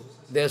Mahaprabhu,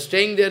 they are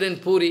staying there in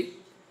Puri.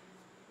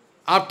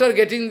 After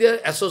getting their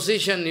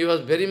association, he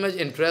was very much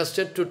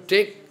interested to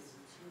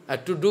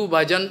do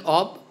bhajan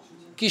of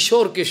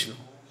Kishore Krishna.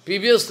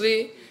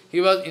 Previously,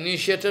 he was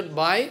initiated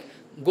by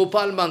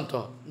Gopal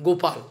mantra,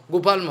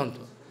 Gopal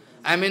mantra.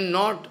 I mean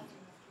not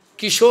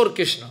Kishore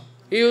Krishna.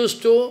 He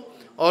used to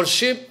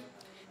worship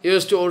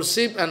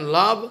and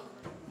love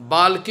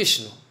Bal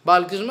Krishna.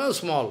 Bal Krishna is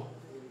small,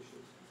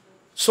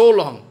 so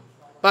long.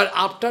 But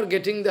after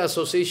getting the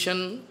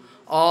association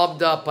of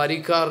the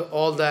Parikar,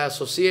 all the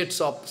associates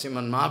of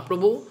Sriman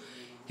Mahaprabhu,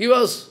 he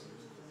was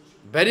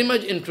very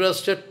much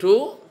interested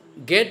to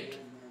get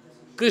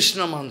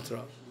Krishna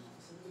mantra.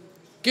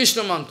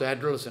 Krishna mantra,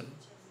 adolescent.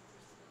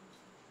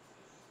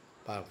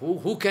 But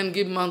who can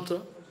give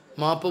mantra?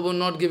 Mahaprabhu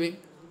not giving.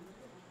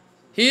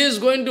 He is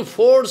going to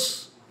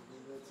force,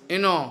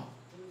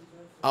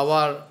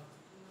 our,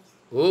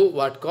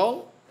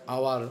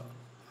 our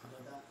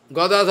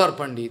Gadadhar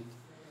Pandit.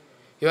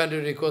 You want to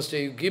request,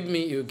 you give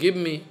me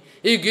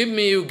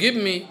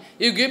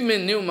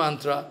new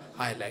mantra,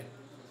 I like.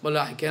 Well,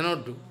 I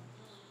cannot do.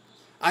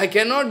 I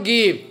cannot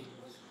give.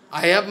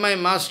 I have my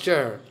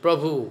master,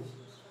 Prabhu.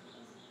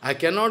 I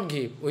cannot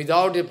give.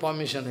 Without a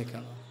permission, I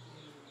cannot.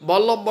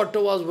 Vallabha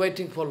Bhatta was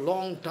waiting for a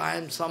long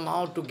time,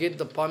 somehow to get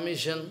the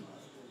permission.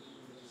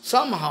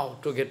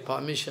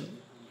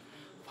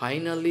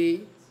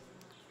 Finally,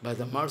 by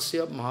the mercy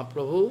of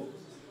Mahaprabhu,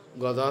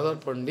 Gadadhar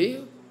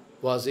Pandit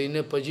was in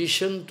a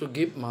position to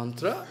give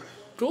mantra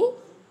to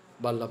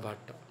Vallabha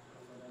Bhatta.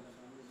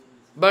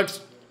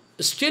 But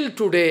still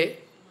today,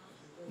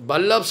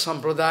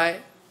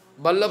 Vallabhacharya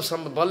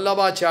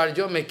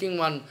making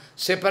one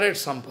separate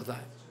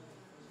sampradaya.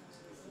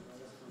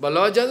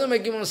 Vallabhacharya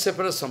making one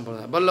separate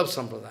sampradaya, Vallabh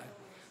sampradaya.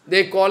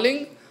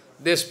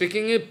 They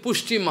speaking in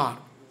Pushti Marg.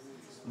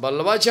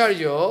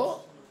 Vallabhacharya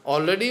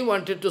already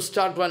wanted to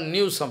start one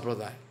new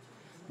sampradaya.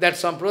 That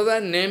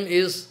sampradaya name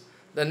is,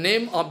 the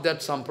name of that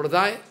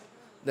sampradaya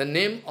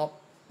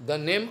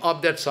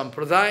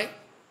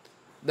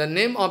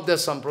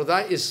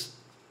is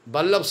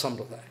Vallabh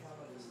sampradaya.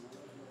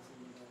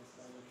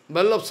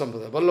 Vallabh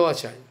sampradaya,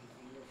 Vallabhacharya.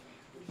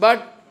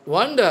 But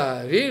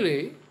wonder,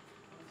 really,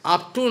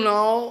 up to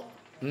now,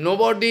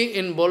 nobody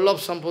in Vallabh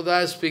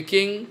sampradaya is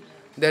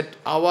that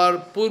our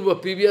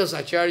previous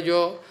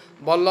Acharya,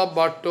 Vallabha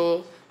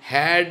Bhatta,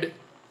 has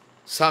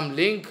some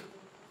link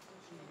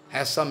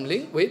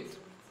with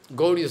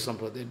Gaudiya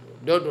Sampradaya.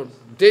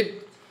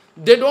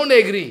 They don't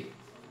agree.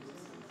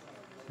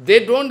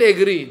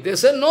 They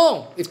say,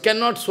 no, it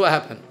cannot so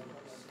happen.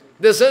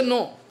 They say,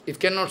 no, it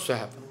cannot so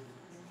happen.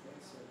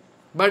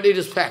 But it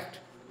is fact.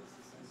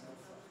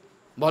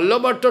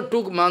 Vallabha Bhatta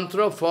took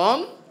mantra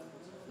from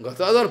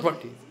Gadadhar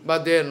Pandit,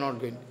 but they are not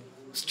going.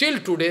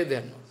 Still today they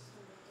are not.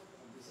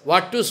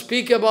 What to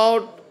speak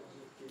about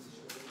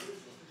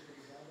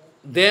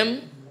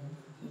them,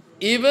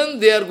 even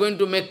they are going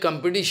to make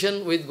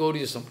competition with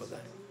Gaudiya Sampradaya.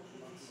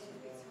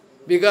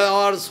 Because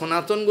our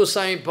Sanatana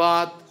Goswami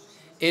path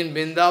in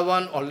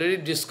Vrindavan already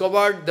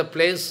discovered the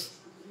place.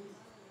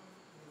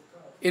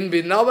 In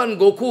Vrindavan,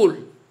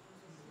 Gokul,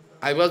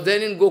 I was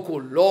there in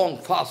Gokul, long,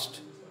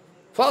 fast.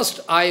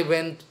 First I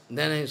went,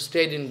 then I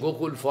stayed in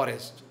Gokul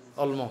forest,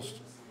 almost.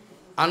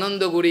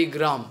 Anandaguri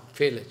Gram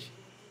village.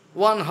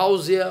 One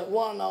house here,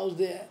 one house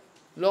there,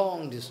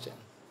 long distance.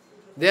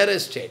 There I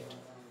stayed.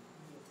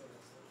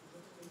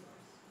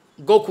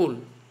 Gokul.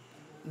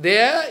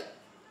 There,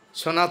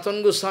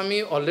 Sanatana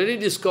Goswami already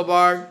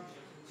discovered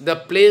the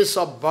place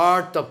of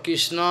birth of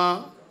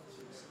Krishna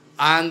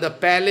and the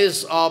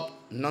palace of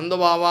Nanda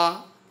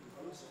Baba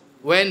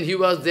when he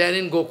was there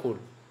in Gokul.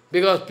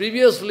 Because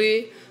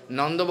previously,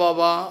 Nanda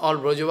Baba or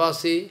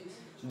Brajavasi,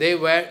 they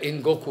were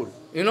in Gokul.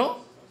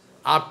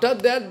 After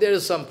that, there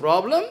is some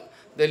problem.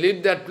 They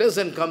leave that place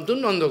and come to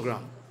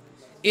Nandagram.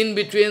 In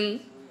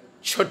between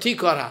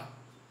Chatikara,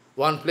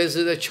 one place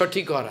is a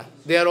Chatikara.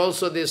 There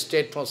also they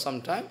stayed for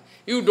some time.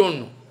 You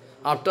don't know.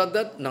 After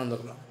that,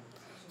 Nandagram.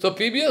 So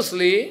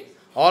previously,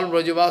 all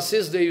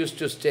Brajavasis, they used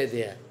to stay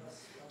there.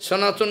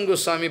 Sanatana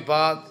Goswami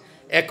path,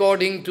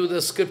 according to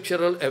the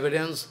scriptural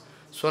evidence,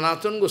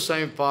 Sanatana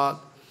Goswami path,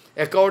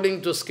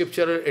 according to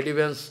scriptural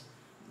evidence,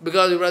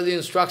 because it was the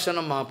instruction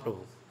of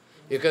Mahaprabhu.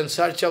 You can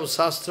search out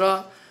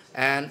Shastra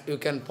and you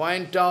can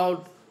point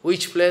out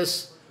which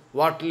place,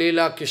 what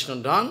Leela Krishna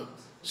done.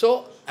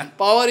 So, and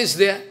power is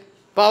there.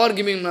 Power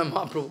given by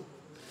Mahaprabhu.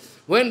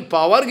 When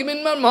power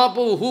given by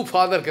Mahaprabhu, who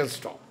father can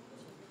stop?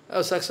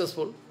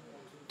 Successful.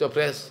 The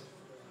place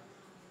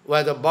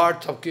where the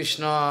birth of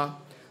Krishna,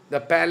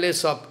 the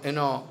palace of,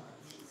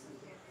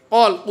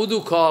 all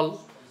Udukal,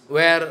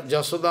 where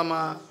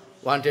Jasodama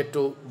wanted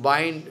to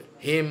bind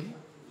him.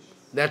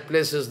 That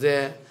place is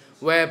there,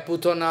 where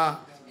Putana,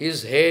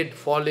 his head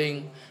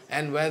falling,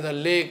 and where the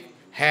leg,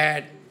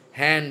 head,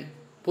 hand,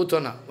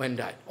 Putana when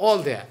died. All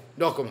there,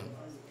 document.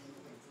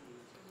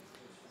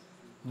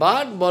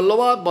 But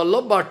Vallabh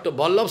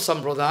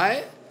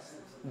Sampradaya,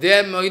 they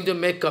are going to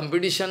make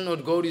competition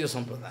with Gauriya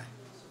Sampradaya.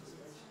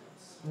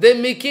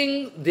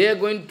 They are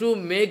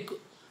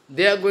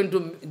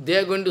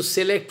going to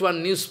select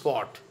one new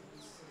spot.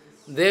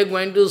 They are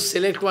going to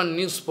select one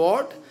new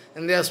spot,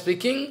 and they are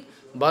speaking.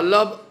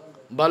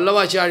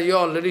 Vallabhacharya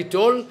already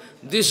told,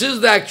 this is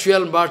the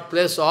actual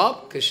birthplace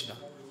of Krishna.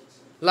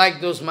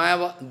 Like those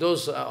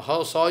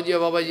Sahajiya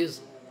Babajis.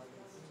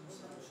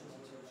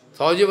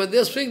 Sahajiya Babajis,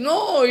 they speak,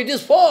 no, it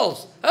is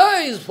false.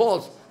 Hey, it is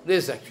false.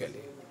 This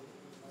actually.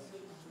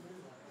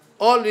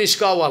 All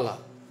Rishkawala,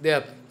 they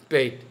are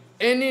paid.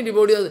 Any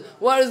devotee,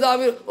 where is the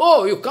Abir?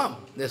 Oh, you come.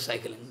 They are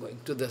cycling, going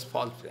to this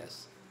false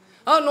place.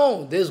 Oh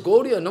no, there is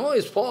Gauriya. No,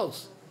 it's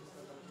false.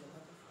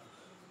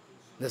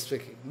 They are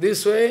speaking.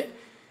 This way,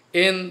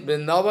 in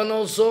Vrindavan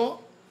also,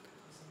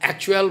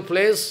 actual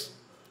place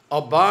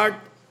of birth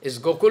is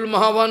Gokul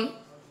Mahavan,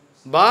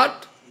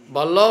 but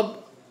Vallabh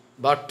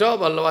Bhatta,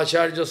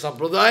 Vallabhacharya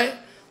Sampradaya,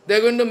 they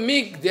are going to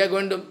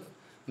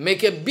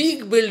make a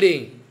big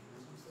building.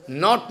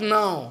 Not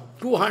now,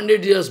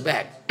 200 years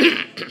back.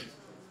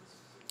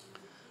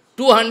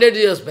 200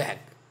 years back,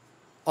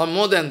 or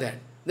more than that.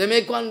 They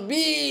make one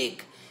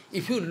big.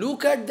 If you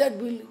look at that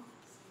building,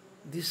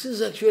 this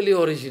is actually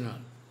original.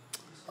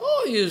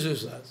 Oh,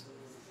 useless.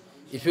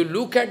 If you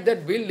look at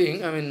that building,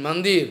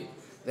 mandir,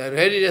 there are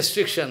very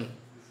restriction.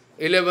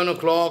 11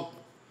 o'clock,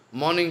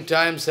 morning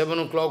time, 7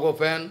 o'clock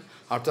open,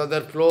 after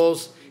that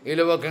close,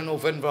 11 can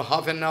open for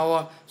half an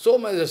hour, so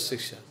much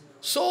restriction.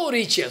 So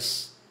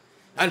riches.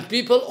 And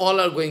people all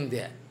are going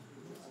there.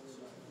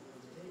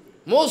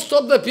 Most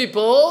of the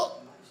people,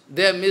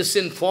 they are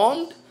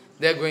misinformed,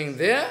 they are going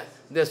there,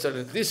 they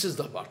say, this is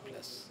the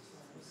birthplace.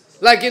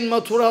 Like in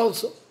Mathura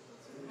also.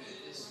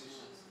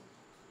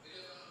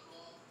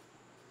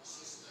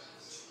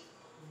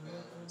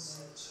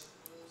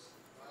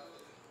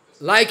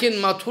 Like in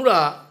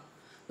Mathura,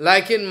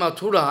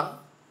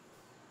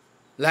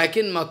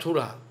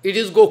 it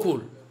is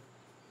Gokul.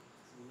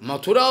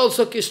 Mathura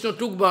also Krishna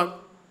took birth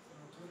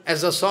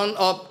as a son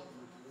of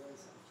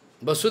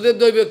Vasudeva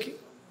Devaki.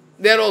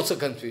 There also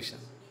confusion.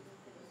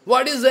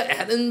 What is the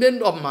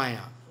arrangement of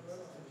Maya?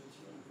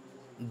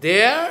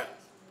 Their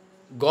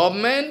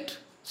government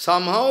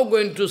somehow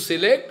going to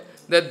select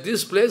that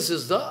this place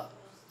is the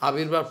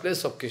Avirbhav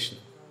place of Krishna.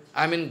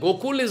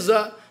 Gokul is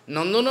the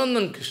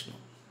Nandanandan Krishna.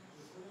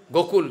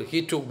 Gokul,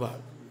 he took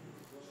birth.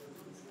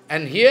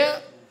 And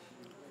here,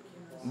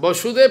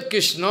 Vasudeva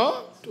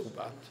Krishna took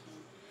birth.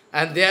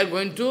 And they are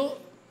going to,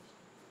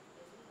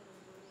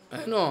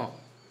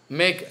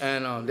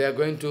 they are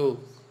going to,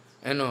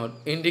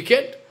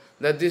 indicate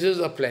that this is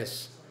a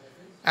place.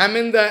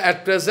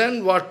 At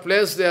present, what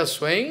place they are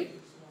showing,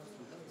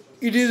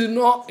 it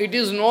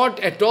is not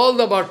at all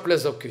the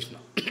birthplace of Krishna.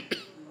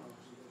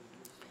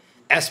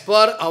 As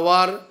per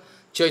our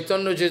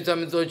Chaitanya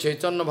Chaitamrita,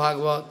 Chaitanya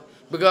Bhagavat,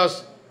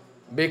 because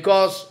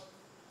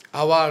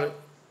our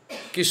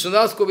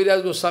Krishnadas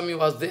Kaviraj Goswami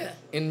was there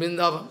in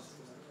Vrindavan.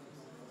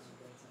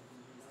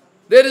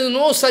 There is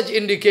no such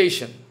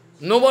indication.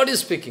 Nobody is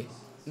speaking.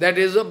 That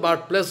is the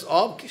birthplace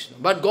of Krishna.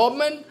 But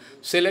government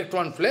select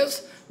one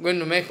place, going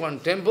to make one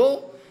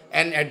temple,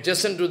 and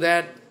adjacent to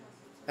that,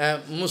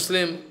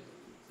 Muslim,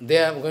 they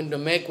are going to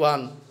make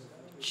one,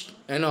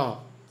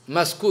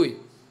 maskui.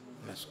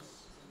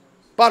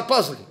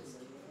 Purposely.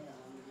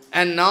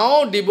 And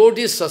now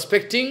devotees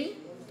suspecting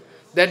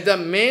that the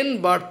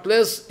main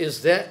birthplace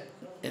is there,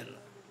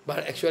 but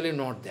actually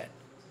not that.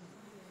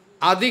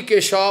 Adi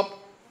Keshav,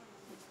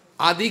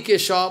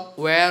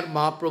 where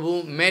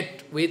Mahaprabhu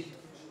met with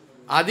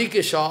Adi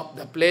Keshav,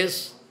 the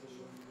place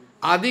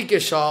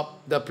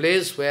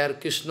where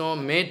Krishna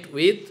met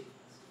with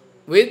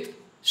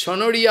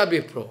Shonoriya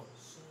Vipro.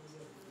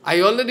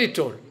 I already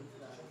told.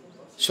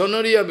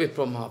 Shonoriya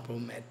Vipro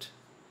Mahaprabhu met.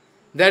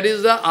 That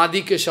is the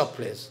Adi Keshav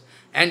place.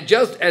 And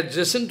just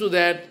adjacent to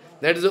that,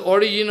 that is the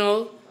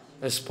original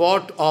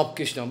spot of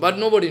Krishna. But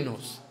nobody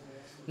knows.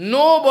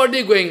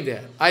 Nobody going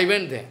there. I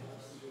went there.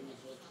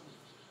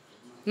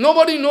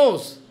 Nobody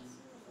knows.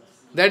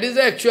 That is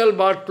the actual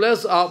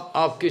birthplace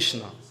of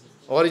Krishna,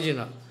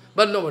 original.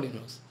 But nobody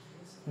knows.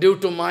 Due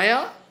to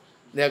Maya,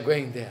 they are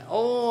going there.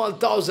 Oh,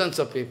 thousands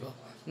of people.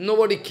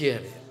 Nobody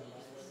cares.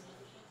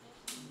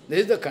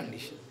 This is the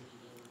condition.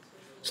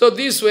 So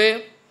this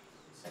way,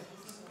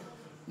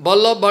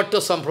 Vallabh Bhatta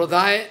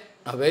Sampradaya,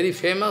 a very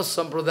famous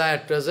Sampradaya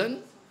at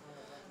present,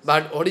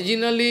 but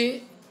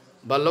originally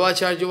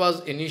Vallabhacharya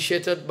was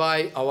initiated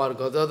by our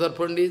Gadadhar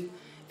Pandit.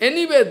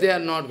 Anyway, they are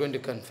not going to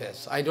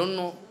confess. I don't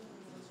know.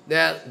 They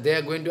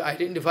are going to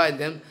identify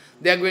them.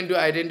 They are going to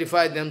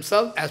identify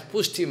themselves as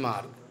Pushti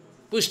Marg.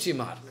 Pushti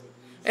Marg.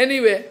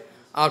 Anyway,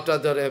 after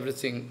that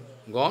everything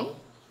gone.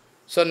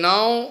 So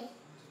now,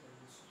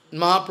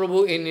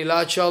 Mahaprabhu in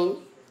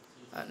Nilachale,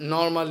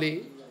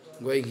 normally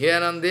going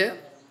here and there,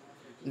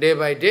 day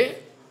by day.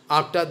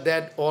 After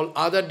that, all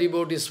other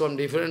devotees from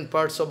different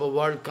parts of the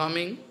world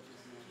coming,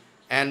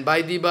 and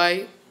by the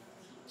by,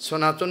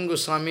 Sanatana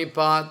Goswami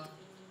Pad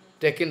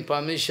taking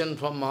permission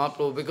from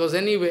Mahaprabhu, because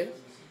anyway,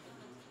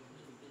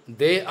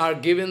 they are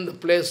given the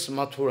place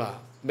Mathura,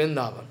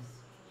 Vrindavan,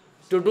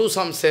 to do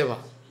some seva,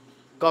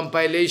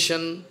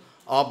 compilation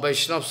of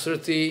Vaishnava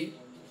Sruti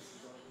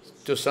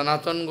to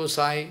Sanatana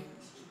Gosai,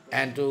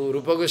 and to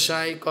Rupa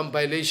Gosai,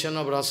 compilation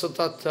of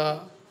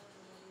Rasatattva,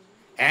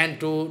 and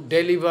to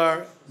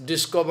deliver,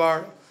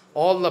 discover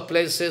all the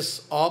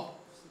places of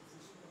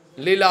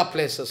Lila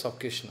places of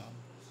Krishna.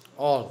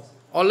 All.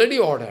 Already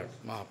ordered,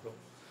 Mahaprabhu.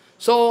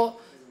 So,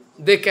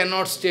 they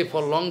cannot stay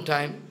for a long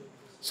time.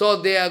 So,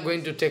 they are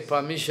going to take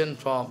permission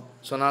from,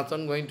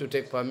 Sanatana going to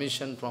take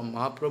permission from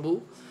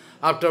Mahaprabhu,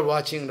 after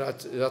watching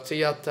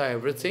Rathayatra,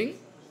 everything.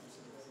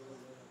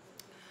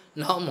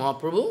 Now,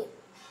 Mahaprabhu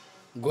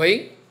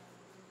going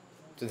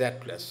to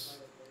that place.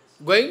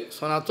 Going,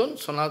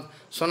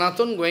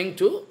 Sanatana going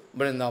to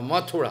Vrindavan,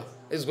 Mathura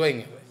is going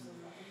away.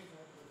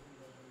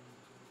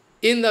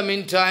 In the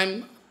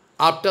meantime,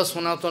 after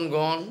Sanatana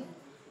gone,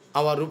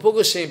 our Rupa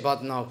Goswami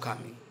Pad now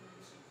coming.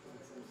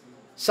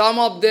 Some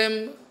of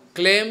them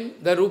claim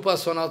the Rupa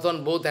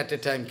Sanatana both at a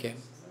time came.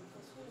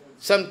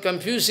 Some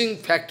confusing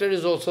factor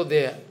is also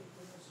there.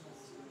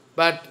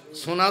 But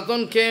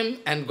Sanatana came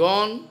and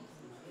gone.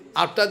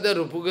 After the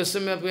Rupa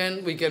Goswami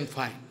went, we can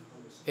find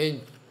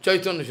in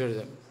Chaitanya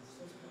Charitamrita.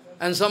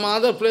 And some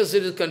other place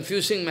it is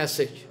confusing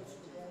message.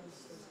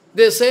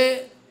 They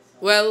say,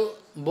 well,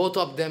 both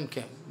of them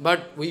came.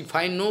 But we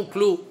find no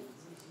clue.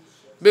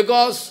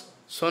 Because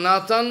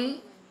Sanatana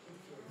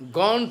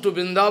gone to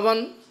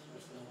Vrindavan,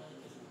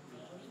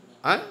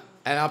 and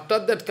after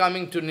that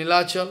coming to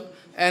Nilachale,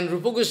 and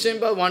Rupa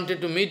Goswami wanted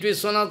to meet with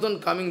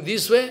Sanatana coming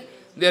this way,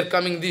 they are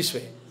coming this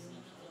way.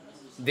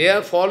 They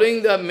are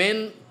following the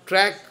main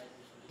track,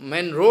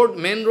 main road,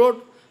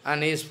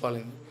 and he is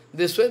following.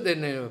 This way they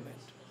never went.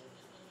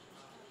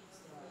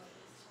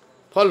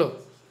 Follow.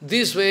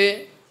 This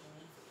way,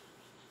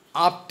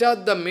 after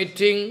the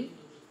meeting,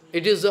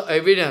 it is the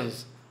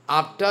evidence.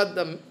 After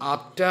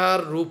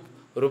Rupa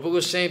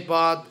Goswami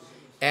Pad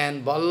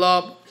and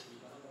Vallabh,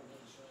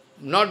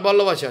 not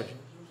Vallabhacharya,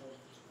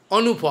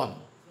 Anupam.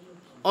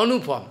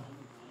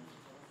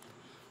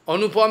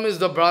 Anupam is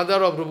the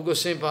brother of Rupa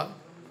Goswami Pad.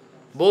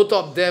 Both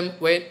of them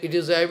went, it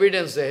is the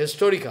evidence, the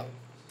historical.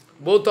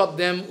 Both of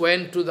them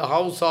went to the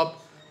house of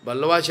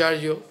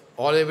Vallabhacharya,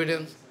 all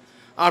evidence.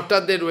 After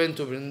that went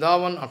to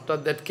Vrindavan, after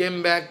that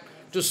came back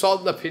to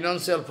solve the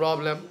financial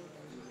problem.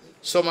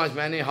 So much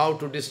money, how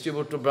to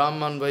distribute to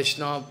Brahman,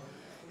 Vaishnava,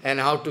 and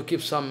how to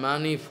keep some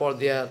money for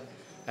their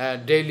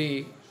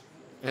daily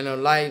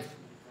life.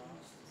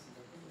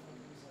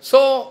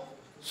 So,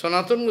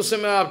 Sanatana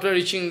Goswami, after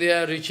reaching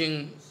there,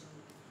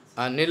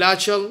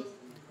 Nilachale,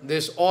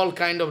 there's all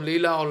kind of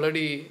Leela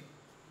already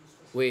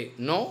we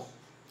know.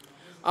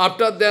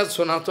 After that,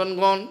 Sanatana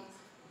gone,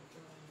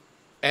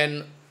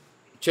 and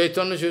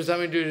Chaitanya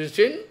Charitamrita is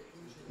written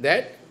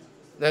that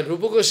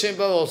Rupa Goswami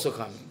Pad also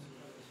coming.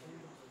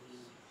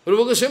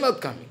 Rupa Goswami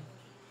Pad coming.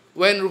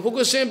 When Rupa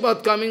Goswami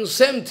Pad coming,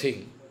 same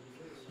thing.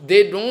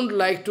 They don't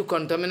like to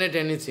contaminate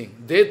anything.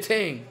 They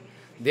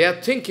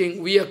are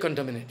thinking we are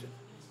contaminated.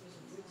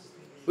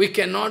 We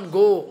cannot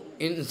go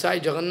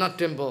inside Jagannath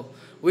temple.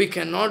 We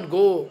cannot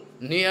go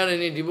near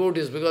any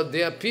devotees because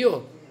they are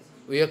pure.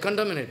 We are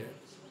contaminated.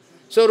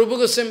 So Rupa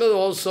Goswami Pad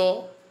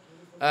also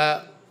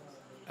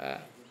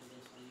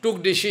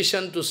took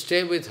decision to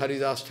stay with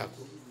Haridas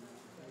Thakur.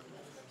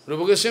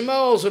 Rupa Goswami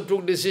also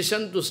took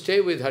decision to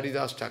stay with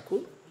Haridas Thakur.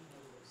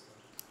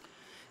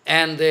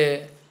 And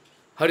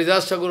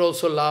Haridas Thakur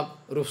also loved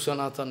Rup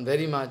Sanatana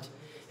very much.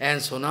 And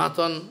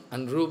Sanatana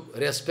and Rup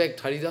respect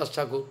Haridas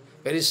Thakur.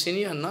 Very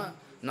senior,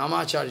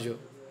 Namacharya.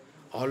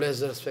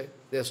 Always respect.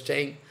 They are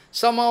staying.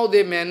 Somehow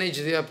they manage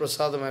their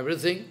prasadam,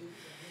 everything.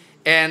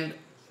 And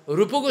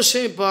Rupa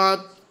Goswami Pad,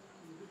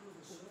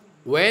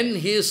 when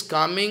he is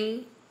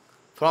coming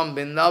from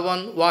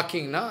Vrindavan,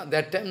 walking,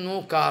 that time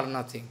no car,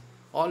 nothing.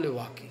 Only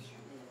walking.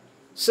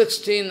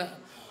 16,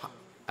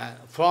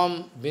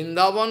 from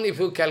Vrindavan, if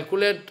you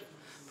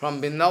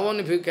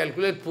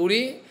calculate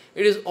Puri,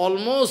 it is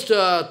almost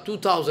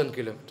 2000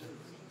 kilometers.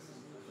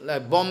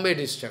 Like Bombay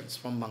distance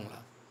from Bangla.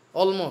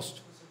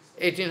 Almost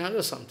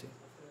 1800 something.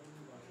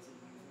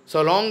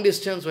 So long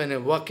distance when you're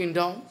walking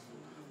down,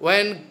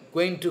 when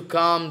going to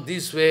come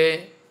this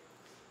way,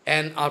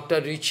 and after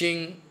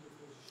reaching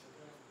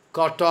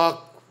Katak,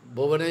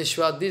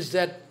 Bhubaneswar,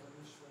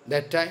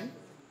 that time,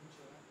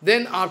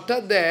 then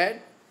after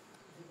that,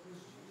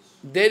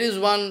 there is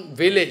one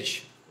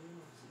village,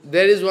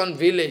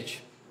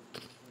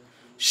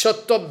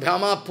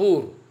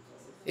 Shatabhyamapur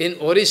in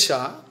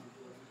Orissa.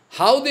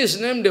 How this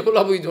name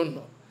developed, we don't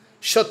know.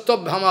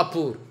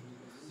 Shatabhyamapur.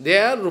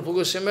 There, Rupa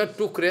Goswami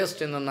took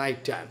rest in the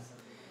night time.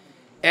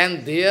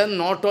 And they are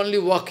not only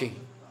walking,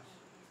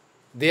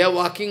 they are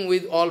walking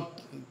with all,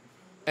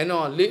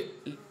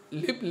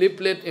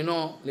 leaflet,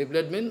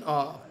 leaflet means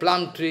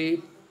plum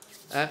tree,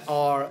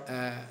 or,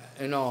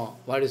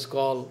 what is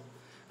called,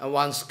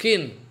 one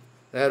skin.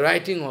 They are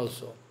writing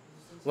also.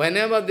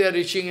 Whenever they are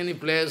reaching any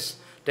place,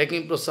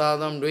 taking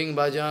prasadam, doing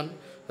bhajan,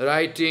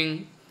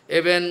 writing,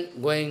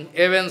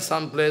 even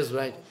some place,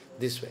 right,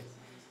 this way.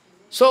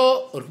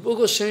 So, Rupa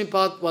Goswami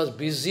Pad was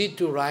busy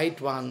to write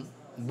one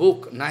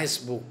book, nice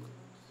book,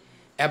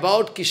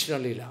 about Krishna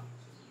Lila.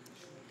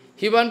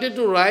 He wanted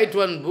to write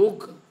one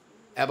book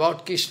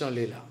about Krishna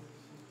Lila.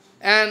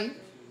 And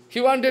he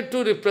wanted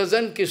to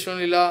represent Krishna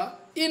Lila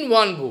in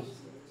one book.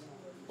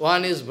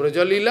 One is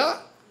Braja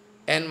Lila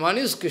and one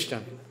is Krishna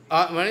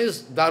Lila. One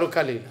is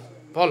Daruka Lila.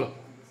 Follow.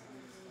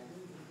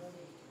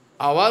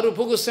 Our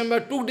Rupa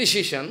Goswami took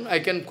decision, I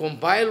can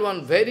compile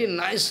one very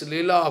nice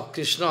Lila of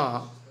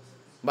Krishna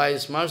by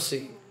his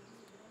mercy.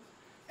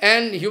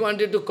 And he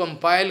wanted to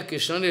compile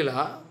Krishna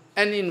Lila,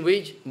 and in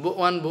which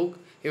one book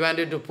he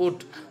wanted to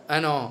put,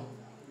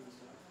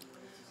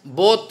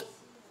 both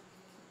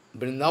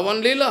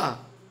Vrindavan Lila,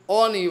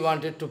 or he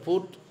wanted to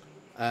put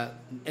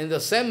in the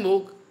same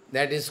book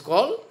that is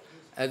called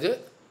as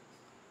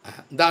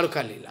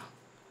Daruka Lila.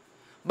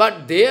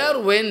 But there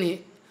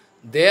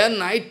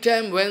night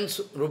time when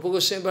Rupa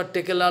Goswami had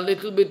taken a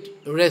little bit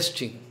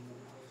resting,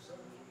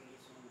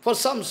 for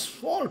some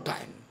small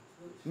time,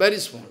 very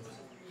small time.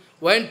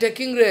 When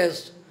taking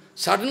rest,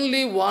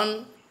 suddenly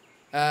one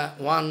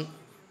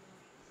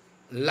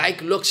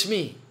like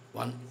Lakshmi,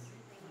 one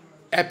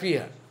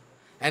appeared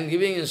and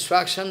giving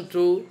instruction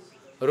to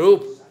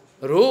Rup.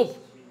 Rup,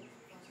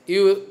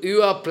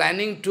 you are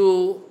planning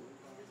to,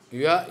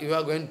 you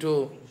are going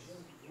to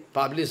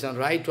publish and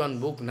write one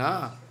book,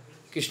 na?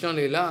 Krishna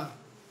Lila.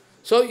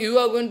 So you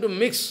are going to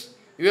mix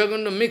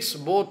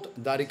both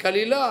Darika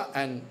Lila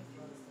and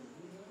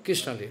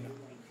Krishna Lila.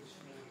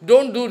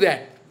 Don't do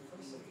that.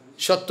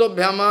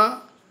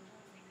 Satyabhyama,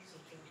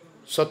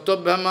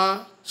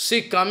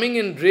 she coming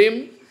in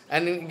dream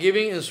and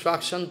giving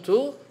instruction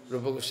to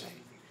Rupa Goswami.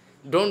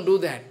 Don't do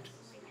that.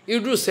 You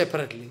do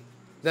separately.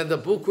 Then the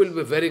book will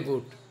be very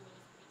good.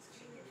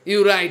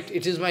 You write,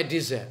 it is my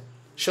desire.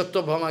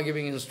 Satyabhyama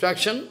giving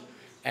instruction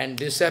and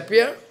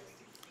disappear.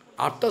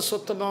 After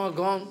Satyabhyama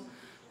gone,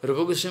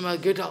 Rupa Goswami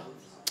get up.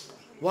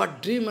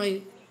 What dream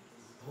maybe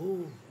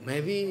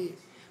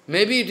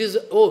it is,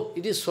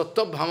 it is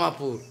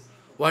Satyabhamapur.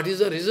 What is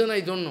the reason,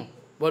 I don't know.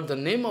 But the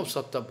name of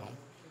Satyabhama,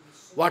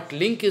 what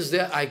link is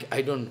there,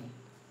 I don't know.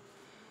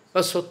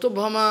 But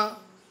Satyabhama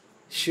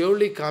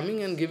surely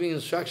coming and giving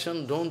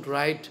instruction, don't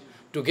write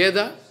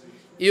together.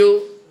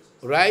 You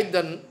write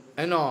the,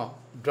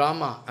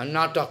 drama and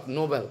natak,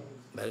 novel,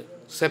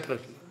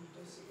 separately.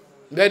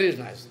 Very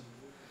nice.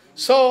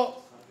 So,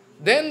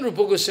 then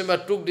Rupa Goswami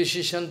took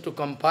decision to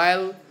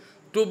compile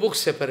two books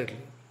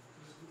separately.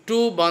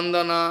 Two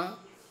Bandhana,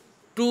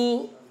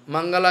 two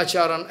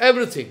Mangalacharan,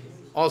 everything,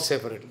 all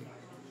separately.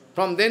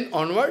 From then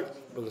onward,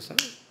 Rupa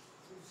Goswami.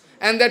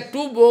 And that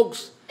two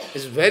books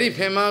is very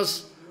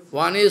famous.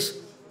 One is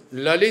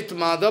Lalit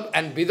Madhav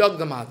and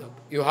Vidagdha Madhav.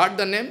 You heard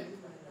the name?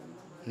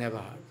 Never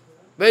heard.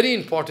 Very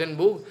important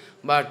book,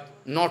 but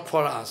not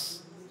for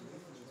us.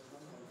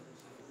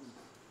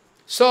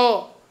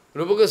 So,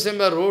 Rupa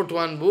Goswami wrote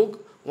one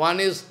book.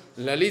 One is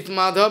Lalit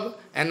Madhav,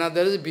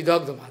 another is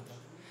Vidagdha Madhav.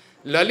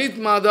 Lalit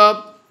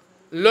Madhav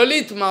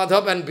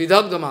and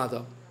Vidagdha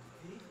Madhav.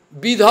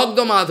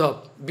 Vidagdha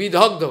Madhav.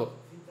 Vidagdha.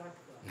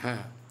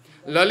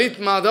 Lalit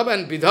Madhav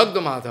and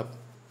Vidagdha Madhav.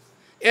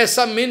 As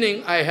some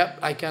meaning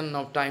I can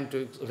now time to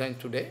explain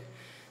today.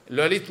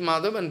 Lalit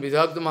Madhav and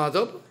Vidagdha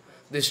Madhav.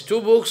 These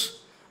two books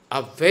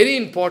are very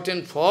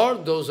important for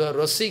those who are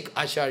Rasik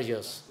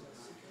Acharyas.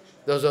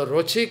 Those are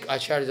Rochik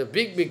Acharyas,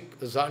 big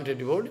exalted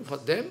devotee for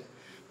them.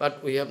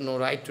 But we have no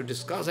right to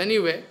discuss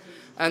anyway.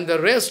 And the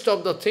rest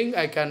of the thing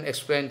I can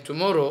explain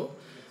tomorrow,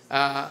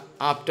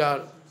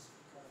 after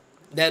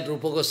that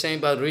Rupa Goswami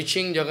by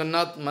reaching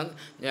Jagannath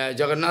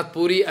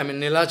Puri,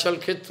 Nilachale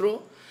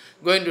Khetro,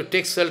 going to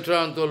take shelter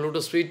on the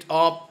lotus feet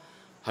of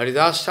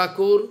Haridas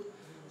Thakur,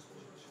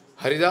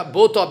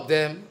 both of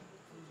them,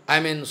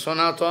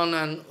 Sanatan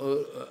and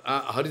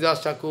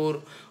Haridas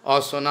Thakur,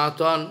 or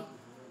Sanatan,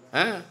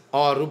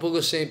 or Rupa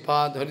Goswami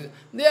Pad,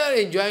 they are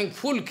enjoying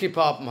full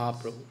kripa of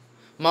Mahaprabhu.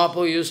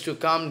 Mahaprabhu used to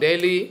come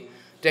daily,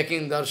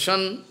 taking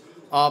darshan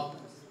of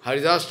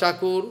Haridas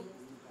Thakur,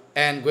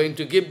 and going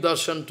to give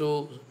darshan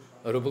to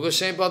Rupa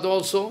Goswami Pad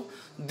also.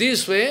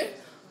 This way,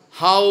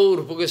 how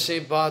Rupa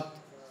Goswami Pad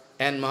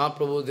and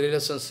Mahaprabhu's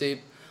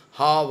relationship,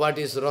 what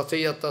is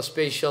Rathayatra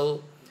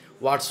special,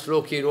 what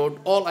slok he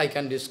wrote, all I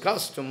can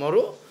discuss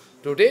tomorrow.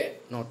 Today,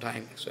 no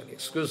time actually.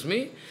 Excuse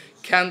me.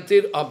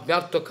 Kyantir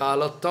abhyartha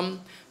kalattam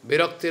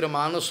viraktir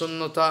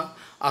manasunnata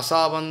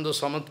asabandhu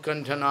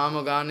samatkantha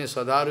namagani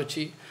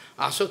sadaruchi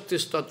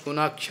asaktistat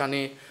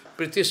gunakshane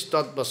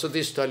pritistat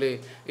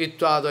vasatistale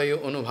itvadayo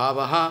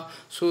anubhavaha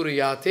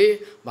suryate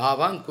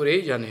bhavan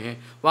kure jane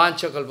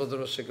vancha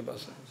kalpatarasya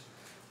kipasana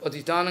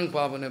patitanang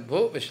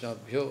pavanebhyo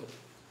vishnabhyo